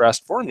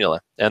contrast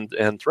formula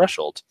and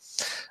thresholds.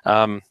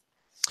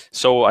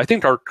 So I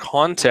think our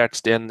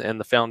context and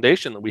the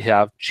foundation that we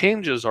have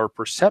changes our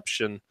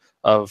perception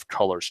of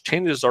colors,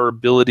 changes our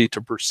ability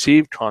to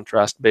perceive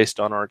contrast based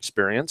on our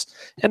experience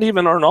and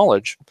even our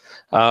knowledge.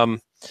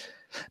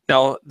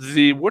 Now,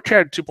 the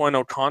WCAG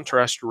 2.0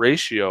 contrast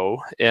ratio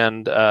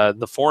and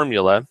the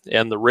formula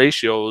and the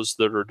ratios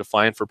that are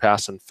defined for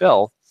pass and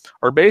fail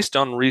are based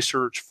on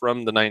research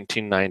from the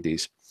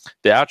 1990s.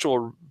 The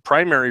actual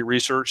primary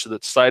research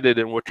that's cited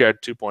in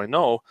WCAG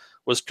 2.0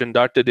 was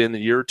conducted in the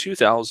year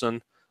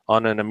 2000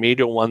 on an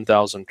Amiga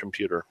 1000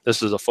 computer.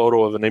 This is a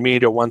photo of an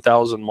Amiga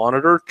 1000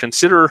 monitor.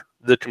 Consider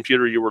the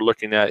computer you were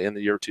looking at in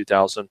the year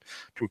 2000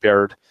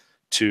 compared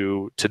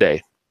to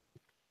today.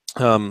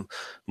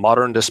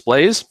 Modern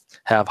displays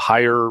have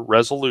higher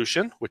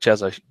resolution, which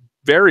has a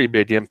very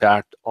big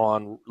impact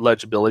on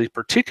legibility,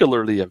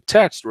 particularly of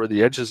text, where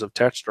the edges of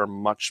text are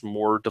much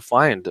more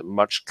defined,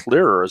 much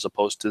clearer, as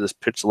opposed to this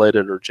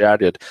pixelated or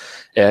jagged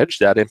edge.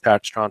 That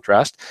impacts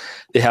contrast.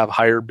 They have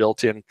higher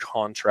built-in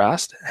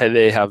contrast.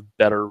 They have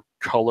better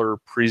color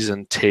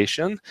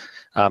presentation.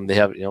 They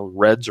have,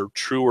 reds or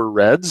truer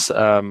reds.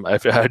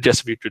 I guess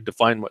if you could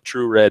define what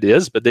true red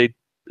is, but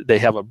they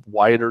have a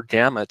wider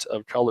gamut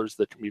of colors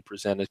that can be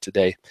presented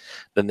today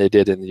than they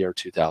did in the year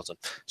 2000.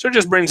 So it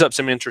just brings up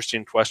some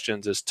interesting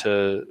questions as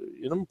to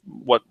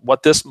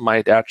what this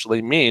might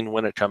actually mean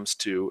when it comes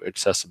to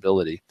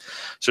accessibility.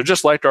 So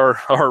just like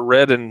our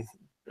red and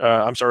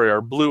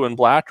our blue and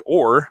black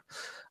or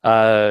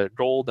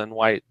gold and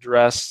white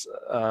dress,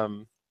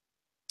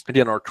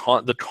 again,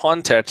 the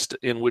context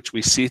in which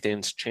we see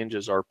things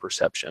changes our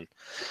perception.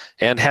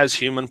 And has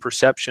human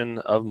perception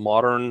of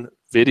modern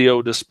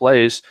video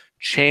displays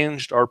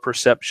changed our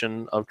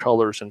perception of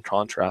colors and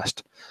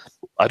contrast?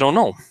 I don't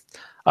know.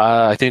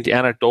 I think the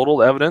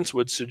anecdotal evidence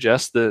would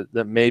suggest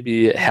that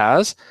maybe it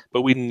has,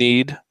 but we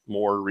need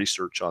more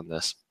research on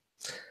this.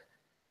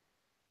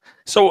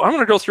 So I'm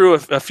going to go through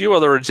a few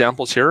other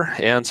examples here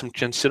and some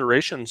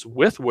considerations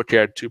with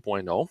WCAG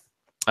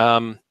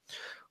 2.0.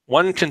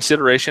 One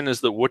consideration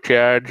is that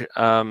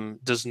WCAG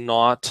does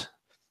not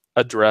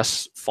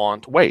address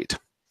font weight.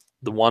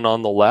 The one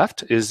on the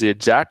left is the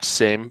exact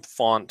same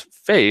font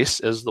face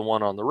as the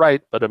one on the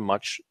right, but a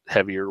much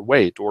heavier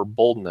weight or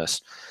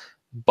boldness.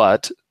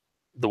 But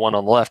the one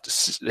on the left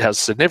has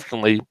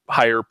significantly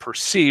higher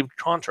perceived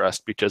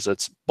contrast because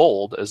it's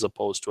bold as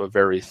opposed to a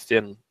very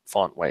thin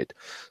font weight.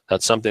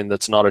 That's something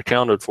that's not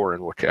accounted for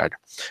in WCAG.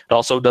 It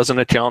also doesn't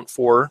account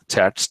for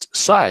text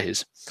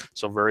size.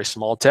 So very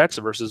small text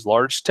versus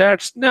large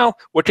text. Now,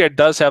 WCAG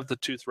does have the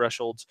two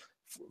thresholds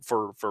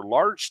for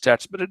large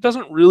text, but it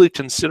doesn't really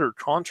consider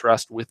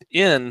contrast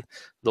within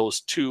those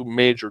two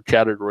major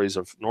categories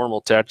of normal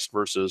text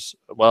versus,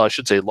 well, I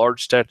should say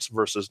large text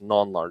versus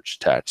non-large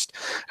text.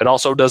 It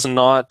also does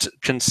not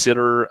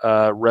consider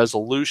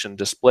resolution,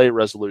 display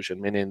resolution,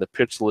 meaning the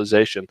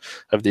pixelization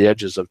of the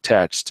edges of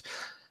text.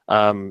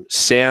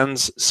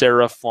 Sans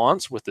serif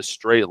fonts with the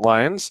straight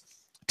lines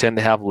tend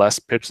to have less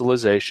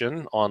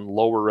pixelization on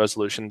lower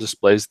resolution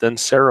displays than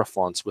serif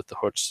fonts with the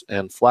hooks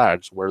and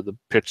flags, where the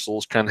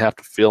pixels kind of have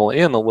to fill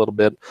in a little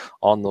bit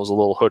on those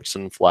little hooks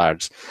and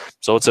flags.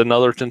 So it's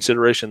another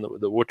consideration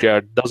that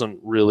WCAG doesn't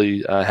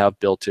really have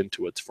built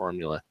into its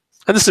formula.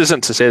 And this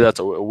isn't to say that's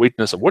a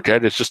weakness of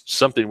WCAG, it's just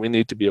something we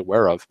need to be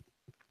aware of.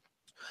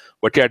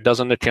 WCAG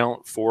doesn't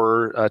account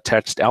for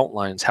text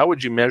outlines. How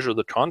would you measure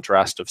the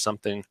contrast of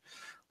something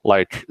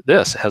like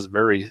this? It has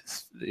very,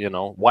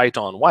 white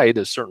on white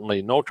is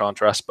certainly no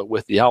contrast, but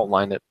with the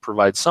outline it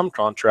provides some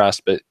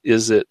contrast, but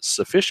is it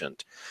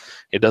sufficient?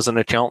 It doesn't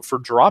account for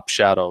drop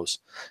shadows.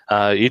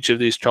 Each of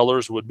these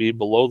colors would be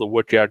below the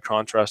WCAG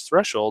contrast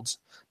thresholds,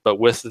 but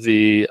with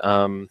the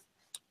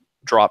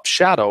drop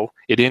shadow,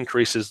 it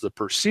increases the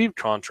perceived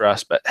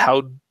contrast, but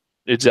how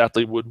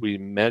exactly would we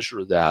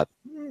measure that?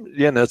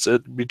 Again,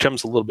 it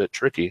becomes a little bit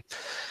tricky.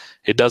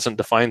 It doesn't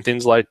define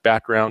things like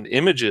background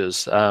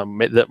images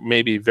that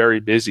may be very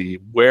busy.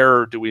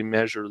 Where do we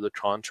measure the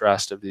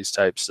contrast of these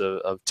types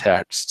of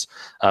texts?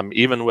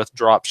 Even with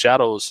drop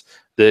shadows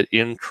that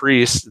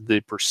increase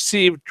the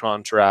perceived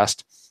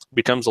contrast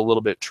becomes a little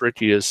bit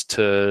tricky as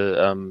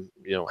to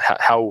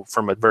how,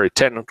 from a very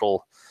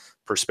technical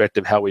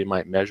perspective, how we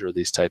might measure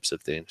these types of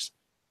things.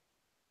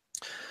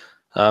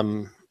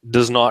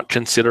 Does not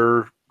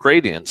consider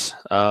gradients.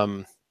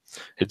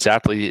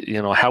 Exactly,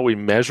 how we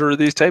measure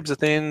these types of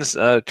things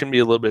can be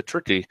a little bit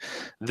tricky.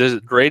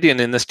 The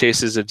gradient in this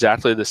case is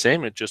exactly the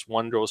same. It just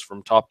one goes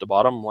from top to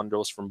bottom, one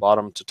goes from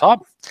bottom to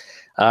top.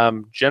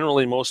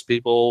 Generally, most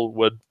people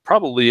would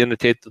probably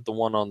indicate that the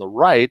one on the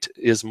right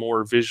is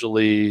more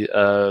visually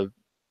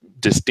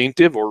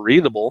distinctive or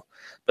readable,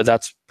 but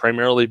that's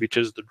primarily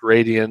because the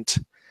gradient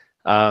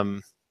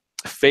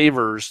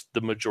favors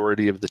the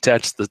majority of the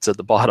text that's at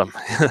the bottom.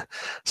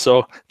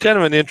 So kind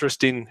of an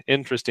interesting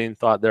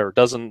thought there.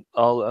 Doesn't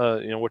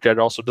WCAG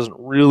also doesn't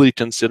really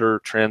consider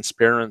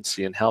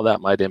transparency and how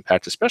that might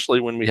impact,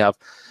 especially when we have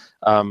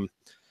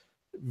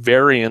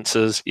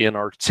variances in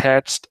our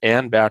text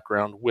and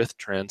background with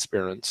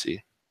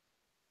transparency.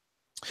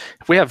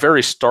 If we have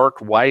very stark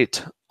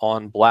white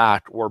on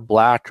black or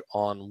black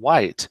on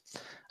white,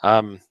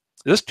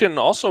 this can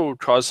also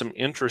cause some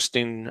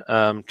interesting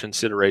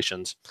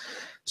considerations.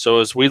 So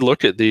as we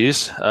look at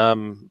these,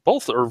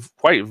 both are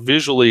quite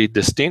visually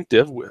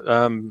distinctive.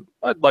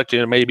 I'd like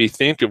to maybe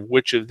think of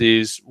which of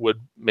these would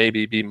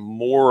maybe be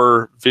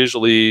more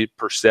visually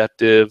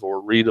perceptive or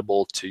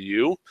readable to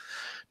you.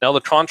 Now the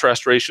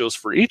contrast ratios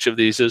for each of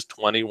these is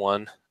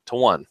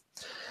 21:1.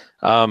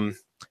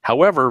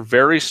 However,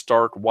 very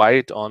stark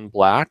white on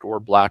black or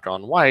black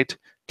on white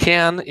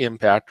can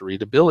impact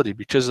readability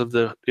because of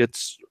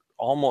it's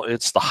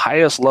the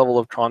highest level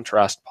of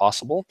contrast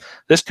possible.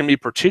 This can be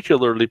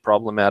particularly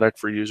problematic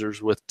for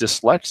users with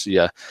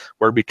dyslexia,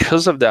 where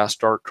because of that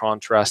stark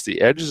contrast, the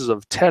edges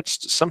of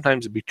text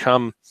sometimes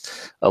become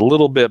a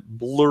little bit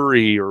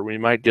blurry, or we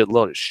might get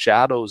little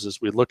shadows as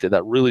we look at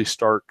that really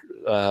stark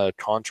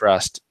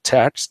contrast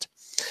text,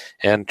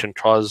 and can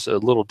cause a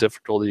little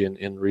difficulty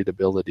in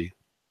readability.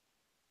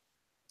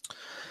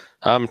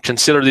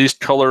 Consider these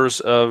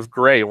colors of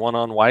gray, one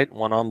on white,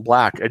 one on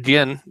black.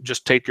 Again,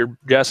 just take your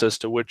guess as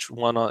to which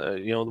one,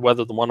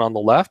 whether the one on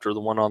the left or the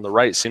one on the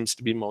right seems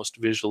to be most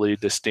visually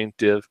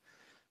distinctive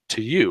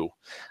to you.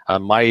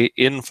 My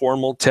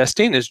informal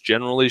testing has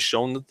generally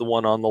shown that the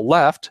one on the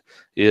left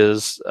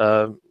is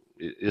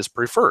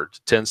preferred,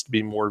 tends to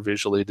be more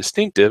visually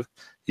distinctive,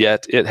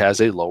 yet it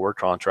has a lower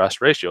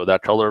contrast ratio.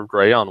 That color of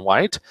gray on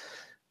white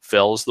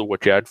fills the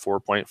WCAG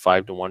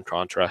 4.5:1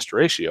 contrast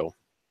ratio.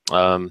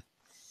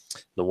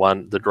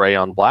 The gray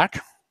on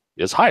black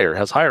is higher,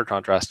 has higher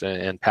contrast,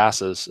 and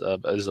passes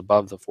is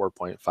above the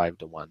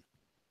 4.5:1.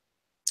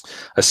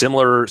 A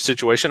similar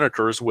situation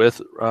occurs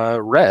with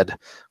red,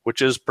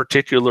 which is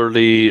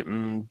particularly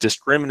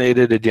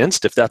discriminated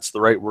against, if that's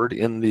the right word,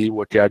 in the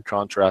WCAG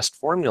contrast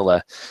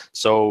formula.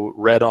 So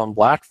red on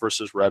black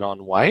versus red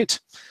on white,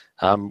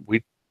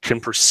 we can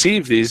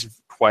perceive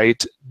these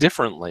quite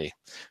differently.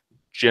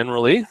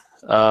 Generally,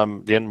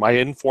 in my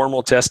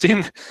informal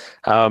testing,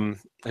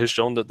 has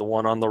shown that the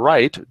one on the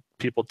right,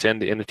 people tend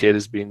to indicate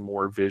as being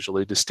more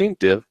visually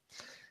distinctive,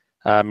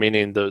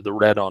 meaning the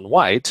red on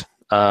white.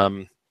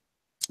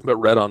 But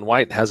red on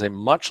white has a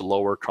much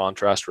lower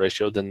contrast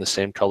ratio than the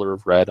same color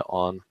of red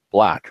on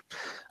black,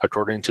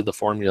 according to the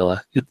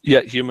formula.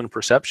 Yet human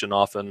perception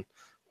often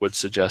would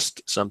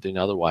suggest something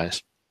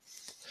otherwise.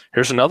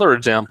 Here's another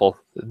example.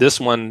 This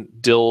one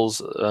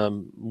deals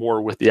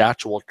more with the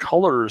actual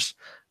colors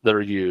that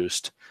are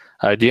used.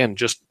 Again,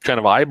 just kind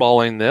of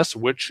eyeballing this,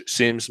 which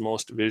seems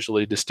most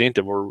visually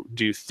distinctive, or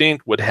do you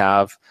think would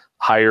have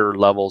higher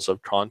levels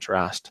of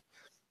contrast?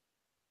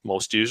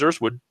 Most users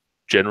would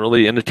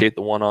generally indicate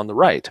the one on the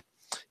right.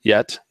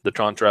 Yet the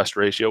contrast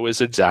ratio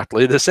is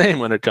exactly the same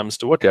when it comes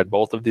to WCAG.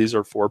 Both of these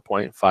are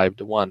 4.5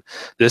 to 1.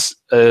 This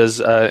is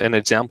an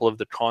example of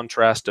the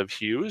contrast of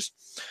hues.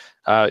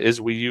 Is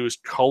we use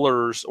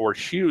colors or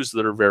hues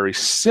that are very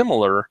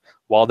similar.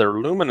 While their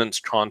luminance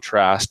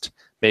contrast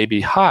may be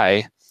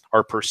high,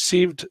 our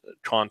perceived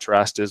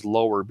contrast is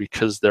lower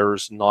because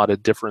there's not a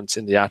difference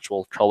in the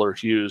actual color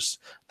hues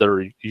that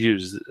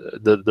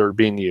are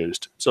being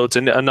used. So it's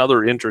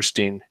another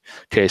interesting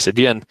case.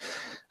 Again,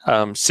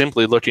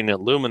 simply looking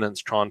at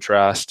luminance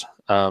contrast,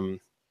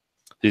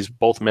 these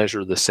both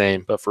measure the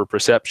same, but for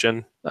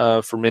perception,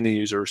 for many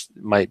users,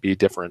 might be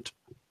different.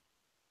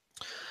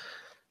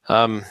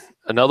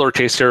 Another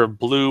case here of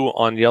blue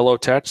on yellow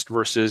text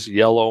versus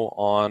yellow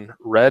on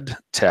red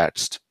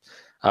text.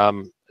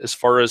 As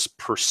far as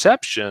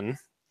perception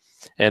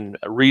and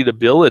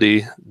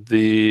readability,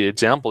 the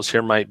examples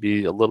here might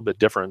be a little bit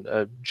different.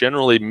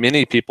 Generally,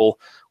 many people,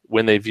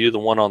 when they view the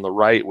one on the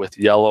right with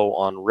yellow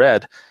on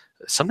red,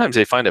 sometimes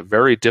they find it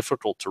very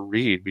difficult to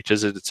read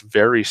because it's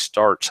very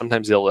stark.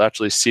 Sometimes they'll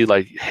actually see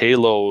like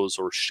halos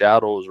or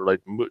shadows or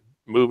like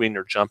moving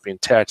or jumping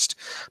text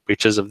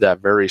because of that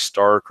very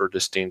stark or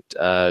distinct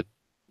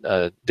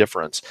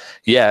difference.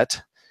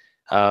 Yet,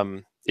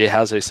 it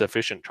has a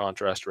sufficient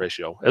contrast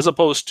ratio, as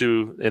opposed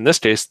to, in this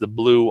case, the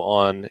blue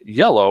on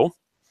yellow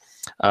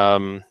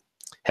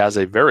has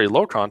a very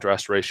low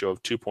contrast ratio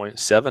of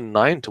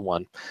 2.79 to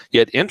 1.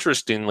 Yet,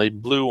 interestingly,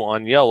 blue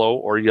on yellow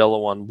or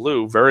yellow on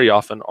blue very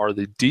often are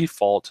the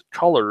default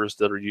colors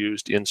that are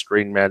used in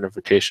screen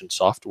magnification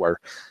software,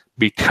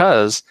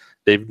 because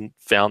they've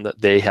found that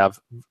they have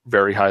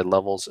very high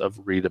levels of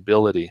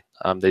readability.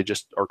 They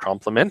just are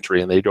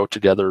complementary and they go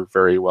together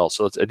very well.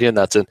 So again,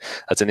 that's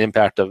an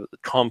impact of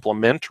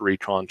complementary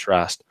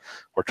contrast,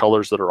 where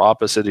colors that are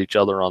opposite each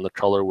other on the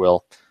color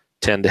wheel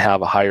tend to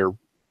have a higher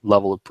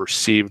level of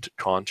perceived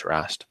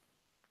contrast.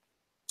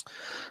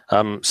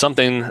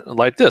 Something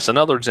like this,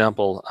 another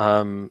example,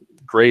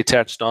 gray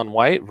text on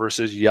white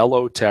versus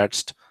yellow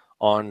text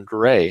on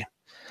gray.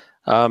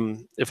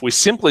 If we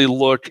simply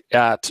look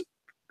at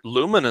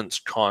luminance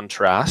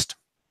contrast,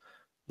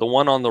 the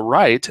one on the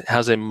right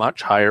has a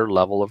much higher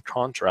level of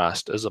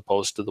contrast as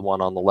opposed to the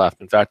one on the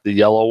left. In fact, the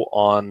yellow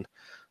on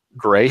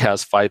gray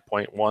has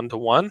 5.1 to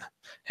 1,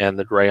 and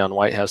the gray on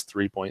white has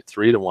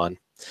 3.3 to 1.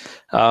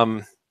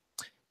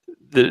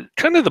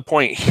 The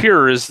point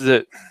here is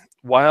that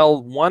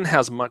while one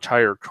has much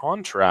higher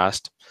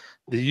contrast,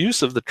 the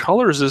use of the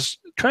colors is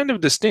kind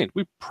of distinct.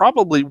 We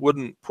probably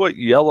wouldn't put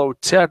yellow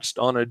text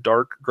on a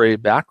dark gray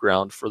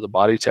background for the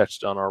body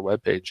text on our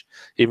webpage,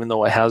 even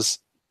though it has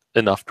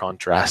enough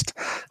contrast,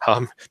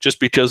 just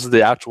because of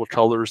the actual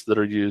colors that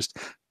are used.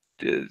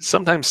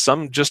 Sometimes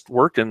some just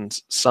work and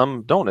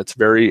some don't. It's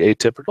very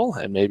atypical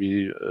and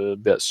maybe a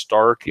bit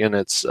stark in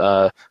its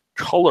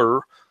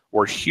color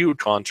or hue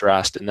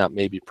contrast, and that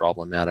may be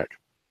problematic.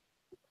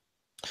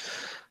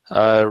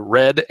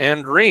 Red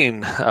and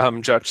green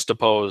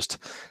juxtaposed.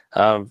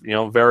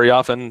 Very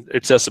often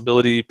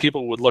accessibility,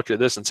 people would look at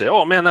this and say,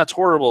 oh man, that's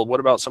horrible. What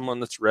about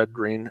someone that's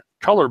red-green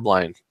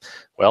colorblind?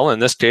 Well, in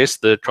this case,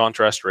 the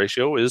contrast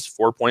ratio is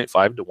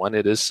 4.5 to 1.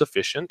 It is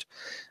sufficient.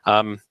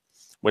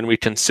 When we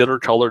consider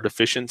color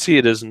deficiency,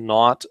 it is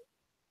not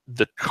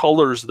the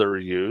colors that are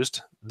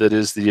used that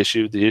is the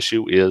issue. The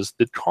issue is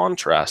the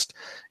contrast.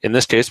 In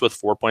this case, with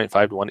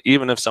 4.5 to 1,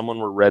 even if someone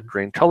were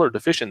red-green color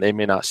deficient, they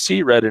may not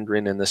see red and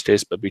green in this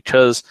case, but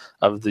because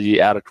of the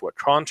adequate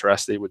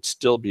contrast, they would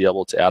still be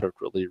able to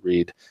adequately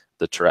read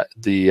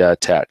the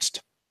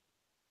text.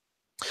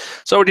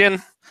 So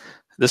again,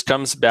 this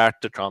comes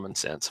back to common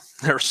sense.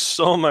 There's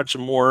so much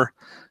more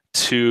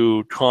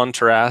to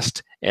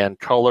contrast and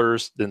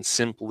colors than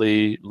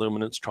simply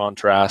luminance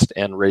contrast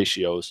and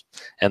ratios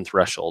and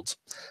thresholds.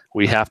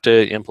 We have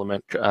to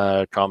implement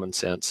common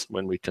sense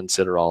when we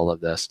consider all of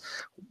this.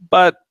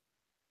 But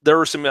there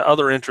are some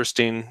other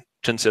interesting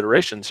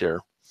considerations here.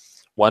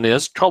 One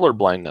is color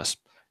blindness.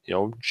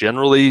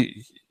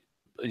 Generally,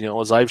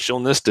 as I've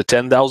shown this to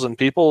 10,000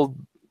 people,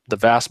 The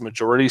vast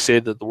majority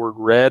say that the word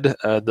red,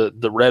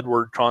 the red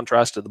word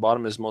contrast at the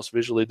bottom is most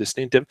visually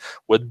distinctive.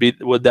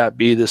 Would that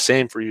be the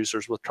same for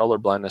users with color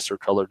blindness or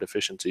color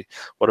deficiency?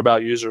 What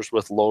about users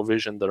with low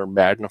vision that are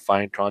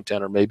magnifying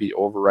content or maybe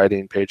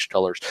overriding page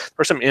colors? There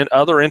are some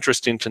other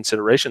interesting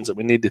considerations that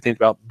we need to think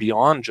about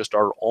beyond just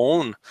our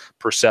own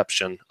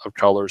perception of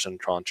colors and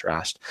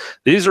contrast.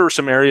 These are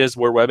some areas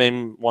where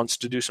WebAIM wants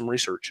to do some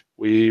research.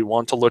 We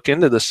want to look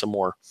into this some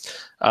more.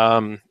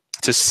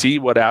 To see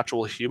what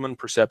actual human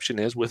perception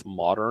is with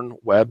modern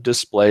web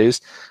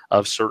displays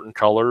of certain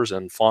colors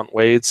and font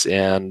weights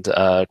and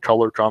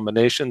color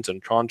combinations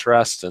and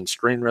contrasts and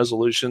screen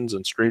resolutions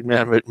and screen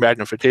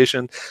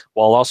magnification,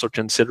 while also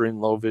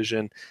considering low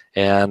vision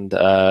and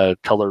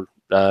color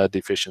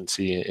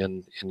deficiency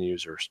in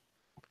users.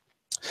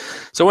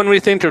 So when we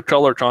think of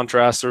color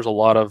contrast, there's a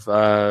lot of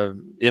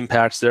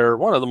impacts there.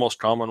 One of the most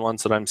common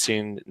ones that I'm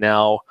seeing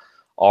now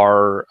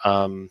are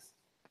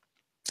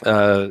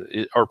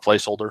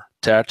placeholder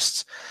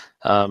texts.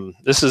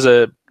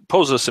 This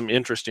poses some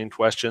interesting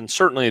questions.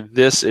 Certainly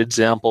this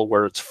example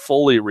where it's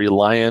fully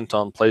reliant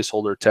on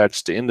placeholder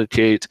text to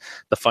indicate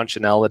the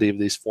functionality of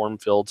these form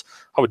fields,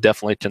 I would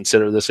definitely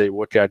consider this a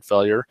WCAG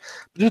failure.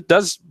 But it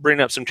does bring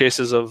up some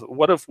cases of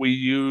what if we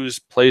use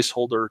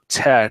placeholder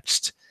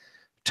text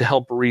to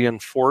help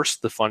reinforce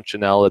the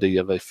functionality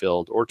of a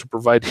field or to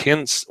provide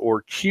hints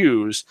or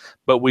cues,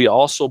 but we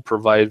also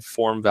provide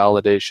form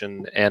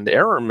validation and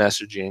error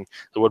messaging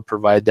that would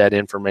provide that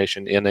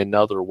information in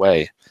another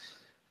way.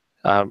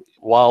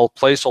 While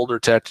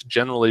placeholder text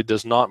generally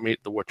does not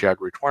meet the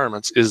WCAG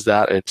requirements, is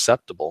that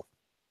acceptable?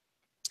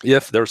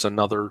 If there's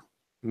another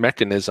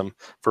mechanism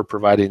for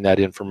providing that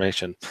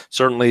information.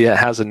 Certainly it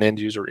has an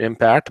end user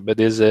impact, but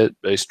is it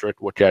a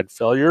strict WCAG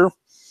failure?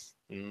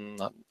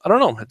 I don't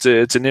know.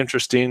 It's an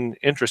interesting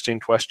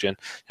question.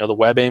 You know, the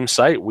WebAIM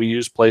site, we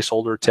use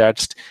placeholder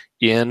text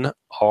in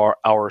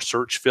our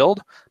search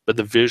field, but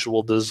the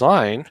visual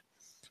design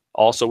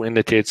also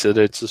indicates that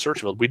it's a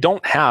search field. We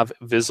don't have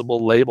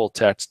visible label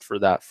text for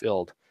that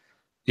field,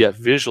 yet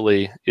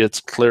visually it's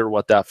clear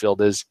what that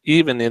field is,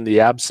 even in the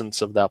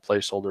absence of that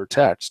placeholder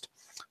text.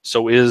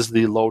 So is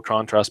the low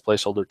contrast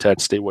placeholder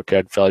text a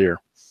WCAG failure?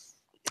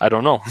 I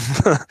don't know.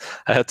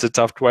 That's a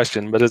tough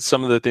question, but it's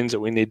some of the things that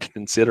we need to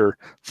consider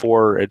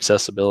for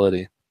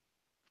accessibility.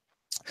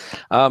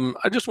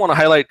 I just want to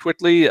highlight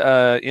quickly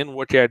in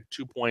WCAG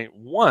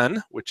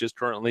 2.1, which is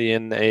currently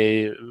in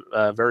a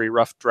very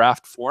rough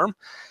draft form,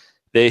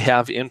 they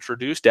have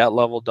introduced at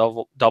level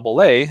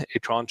AA a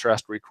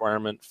contrast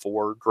requirement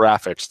for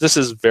graphics. This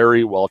is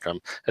very welcome,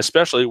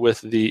 especially with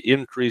the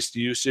increased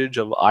usage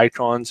of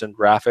icons and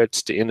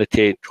graphics to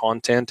indicate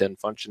content and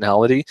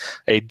functionality.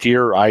 A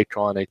gear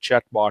icon, a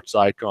checkbox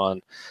icon,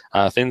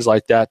 things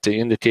like that to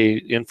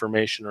indicate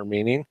information or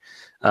meaning.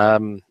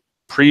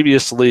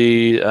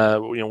 Previously,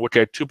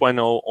 WCAG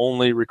 2.0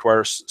 only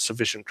requires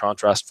sufficient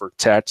contrast for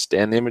text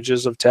and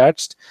images of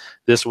text.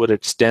 This would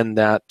extend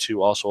that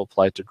to also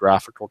apply to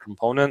graphical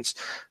components,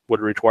 would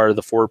require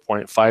the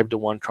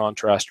 4.5:1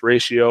 contrast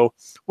ratio,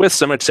 with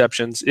some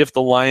exceptions. If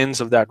the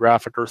lines of that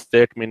graphic are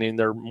thick, meaning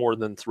they're more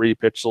than 3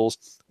 pixels,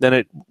 then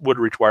it would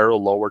require a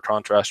lower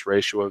contrast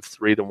ratio of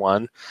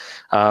 3:1.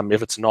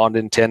 If it's not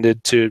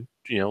intended to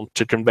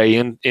convey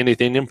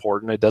anything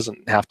important, it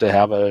doesn't have to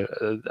have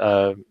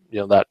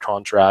that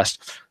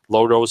contrast.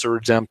 Logos are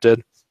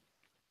exempted,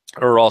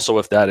 or also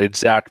if that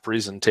exact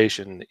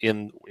presentation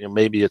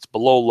maybe it's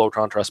below low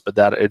contrast, but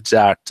that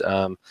exact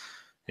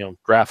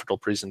graphical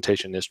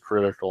presentation is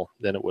critical,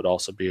 then it would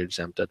also be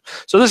exempted.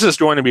 So this is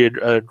going to be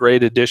a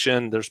great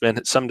addition. There's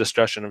been some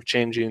discussion of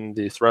changing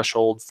the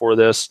threshold for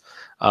this.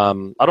 I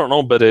don't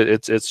know, but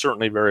it's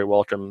certainly very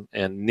welcome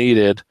and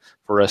needed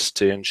for us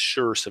to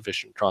ensure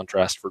sufficient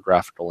contrast for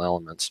graphical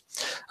elements.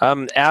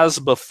 As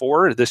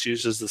before, this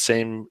uses the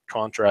same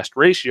contrast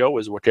ratio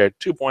as WCAG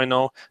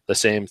 2.0, the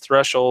same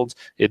thresholds.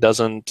 It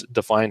doesn't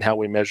define how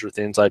we measure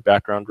things like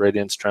background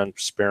gradients,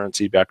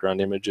 transparency,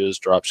 background images,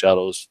 drop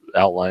shadows,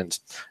 outlines,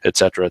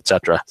 etc.,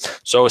 etc.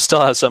 So it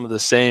still has some of the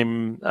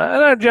same,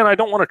 and again, I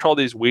don't want to call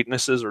these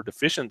weaknesses or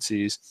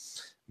deficiencies,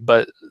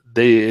 but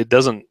it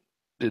doesn't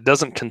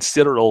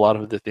consider a lot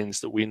of the things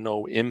that we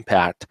know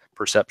impact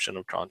perception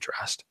of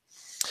contrast.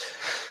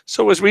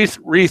 So as we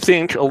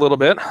rethink a little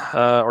bit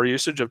our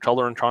usage of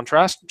color and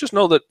contrast, just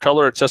know that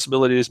color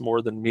accessibility is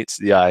more than meets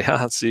the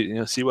eye.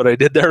 See what I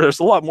did there? There's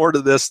a lot more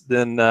to this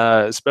than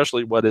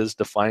especially what is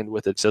defined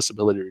with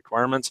accessibility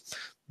requirements.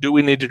 Do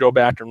we need to go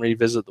back and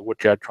revisit the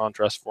WCAG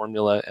contrast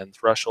formula and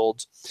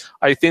thresholds?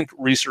 I think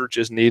research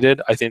is needed.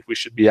 I think we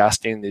should be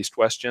asking these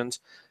questions.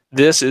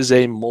 This is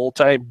a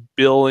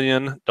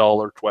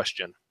multi-billion-dollar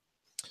question.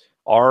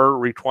 Our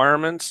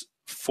requirements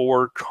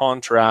for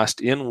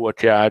contrast in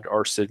WCAG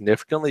are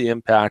significantly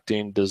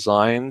impacting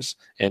designs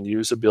and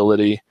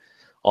usability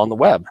on the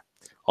web,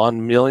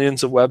 on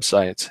millions of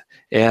websites.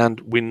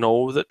 And we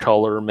know that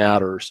color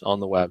matters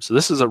on the web. So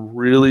this is a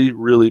really,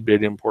 really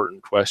big,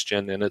 important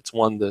question, and it's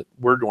one that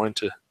we're going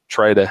to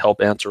try to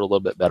help answer a little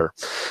bit better.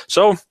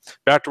 So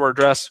back to our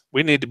address,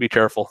 we need to be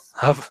careful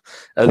of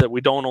that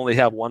we don't only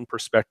have one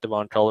perspective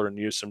on color and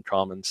use some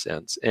common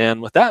sense.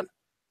 And with that,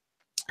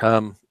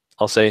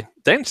 I'll say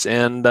thanks,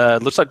 and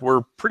it looks like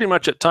we're pretty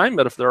much at time,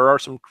 but if there are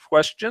some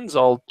questions,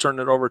 I'll turn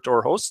it over to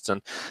our hosts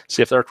and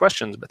see if there are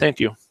questions, but thank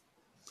you.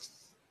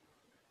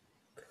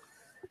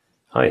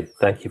 Hi,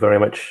 thank you very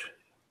much,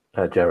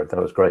 Jared. That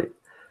was great.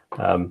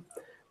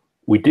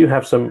 We do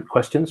have some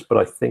questions, but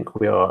I think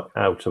we are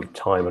out of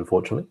time,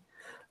 unfortunately.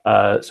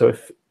 So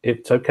if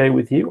it's okay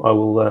with you, I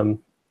will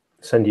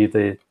send you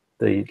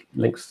the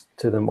links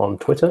to them on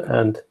Twitter,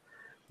 and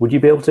would you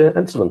be able to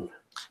answer them?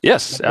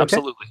 Yes,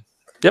 absolutely.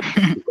 Yep.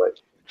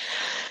 Great.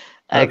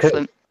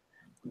 Excellent.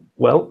 Okay.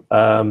 Well,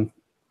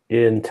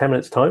 in 10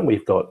 minutes' time,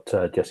 we've got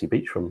Jessie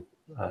Beach from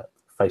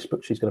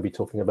Facebook. She's going to be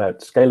talking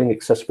about scaling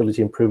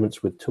accessibility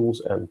improvements with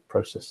tools and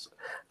process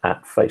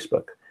at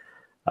Facebook.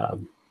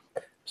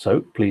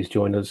 So please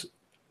join us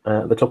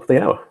at the top of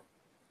the hour.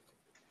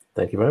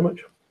 Thank you very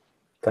much.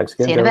 Thanks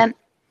again, See you in a Jared.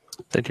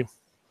 bit. Thank you.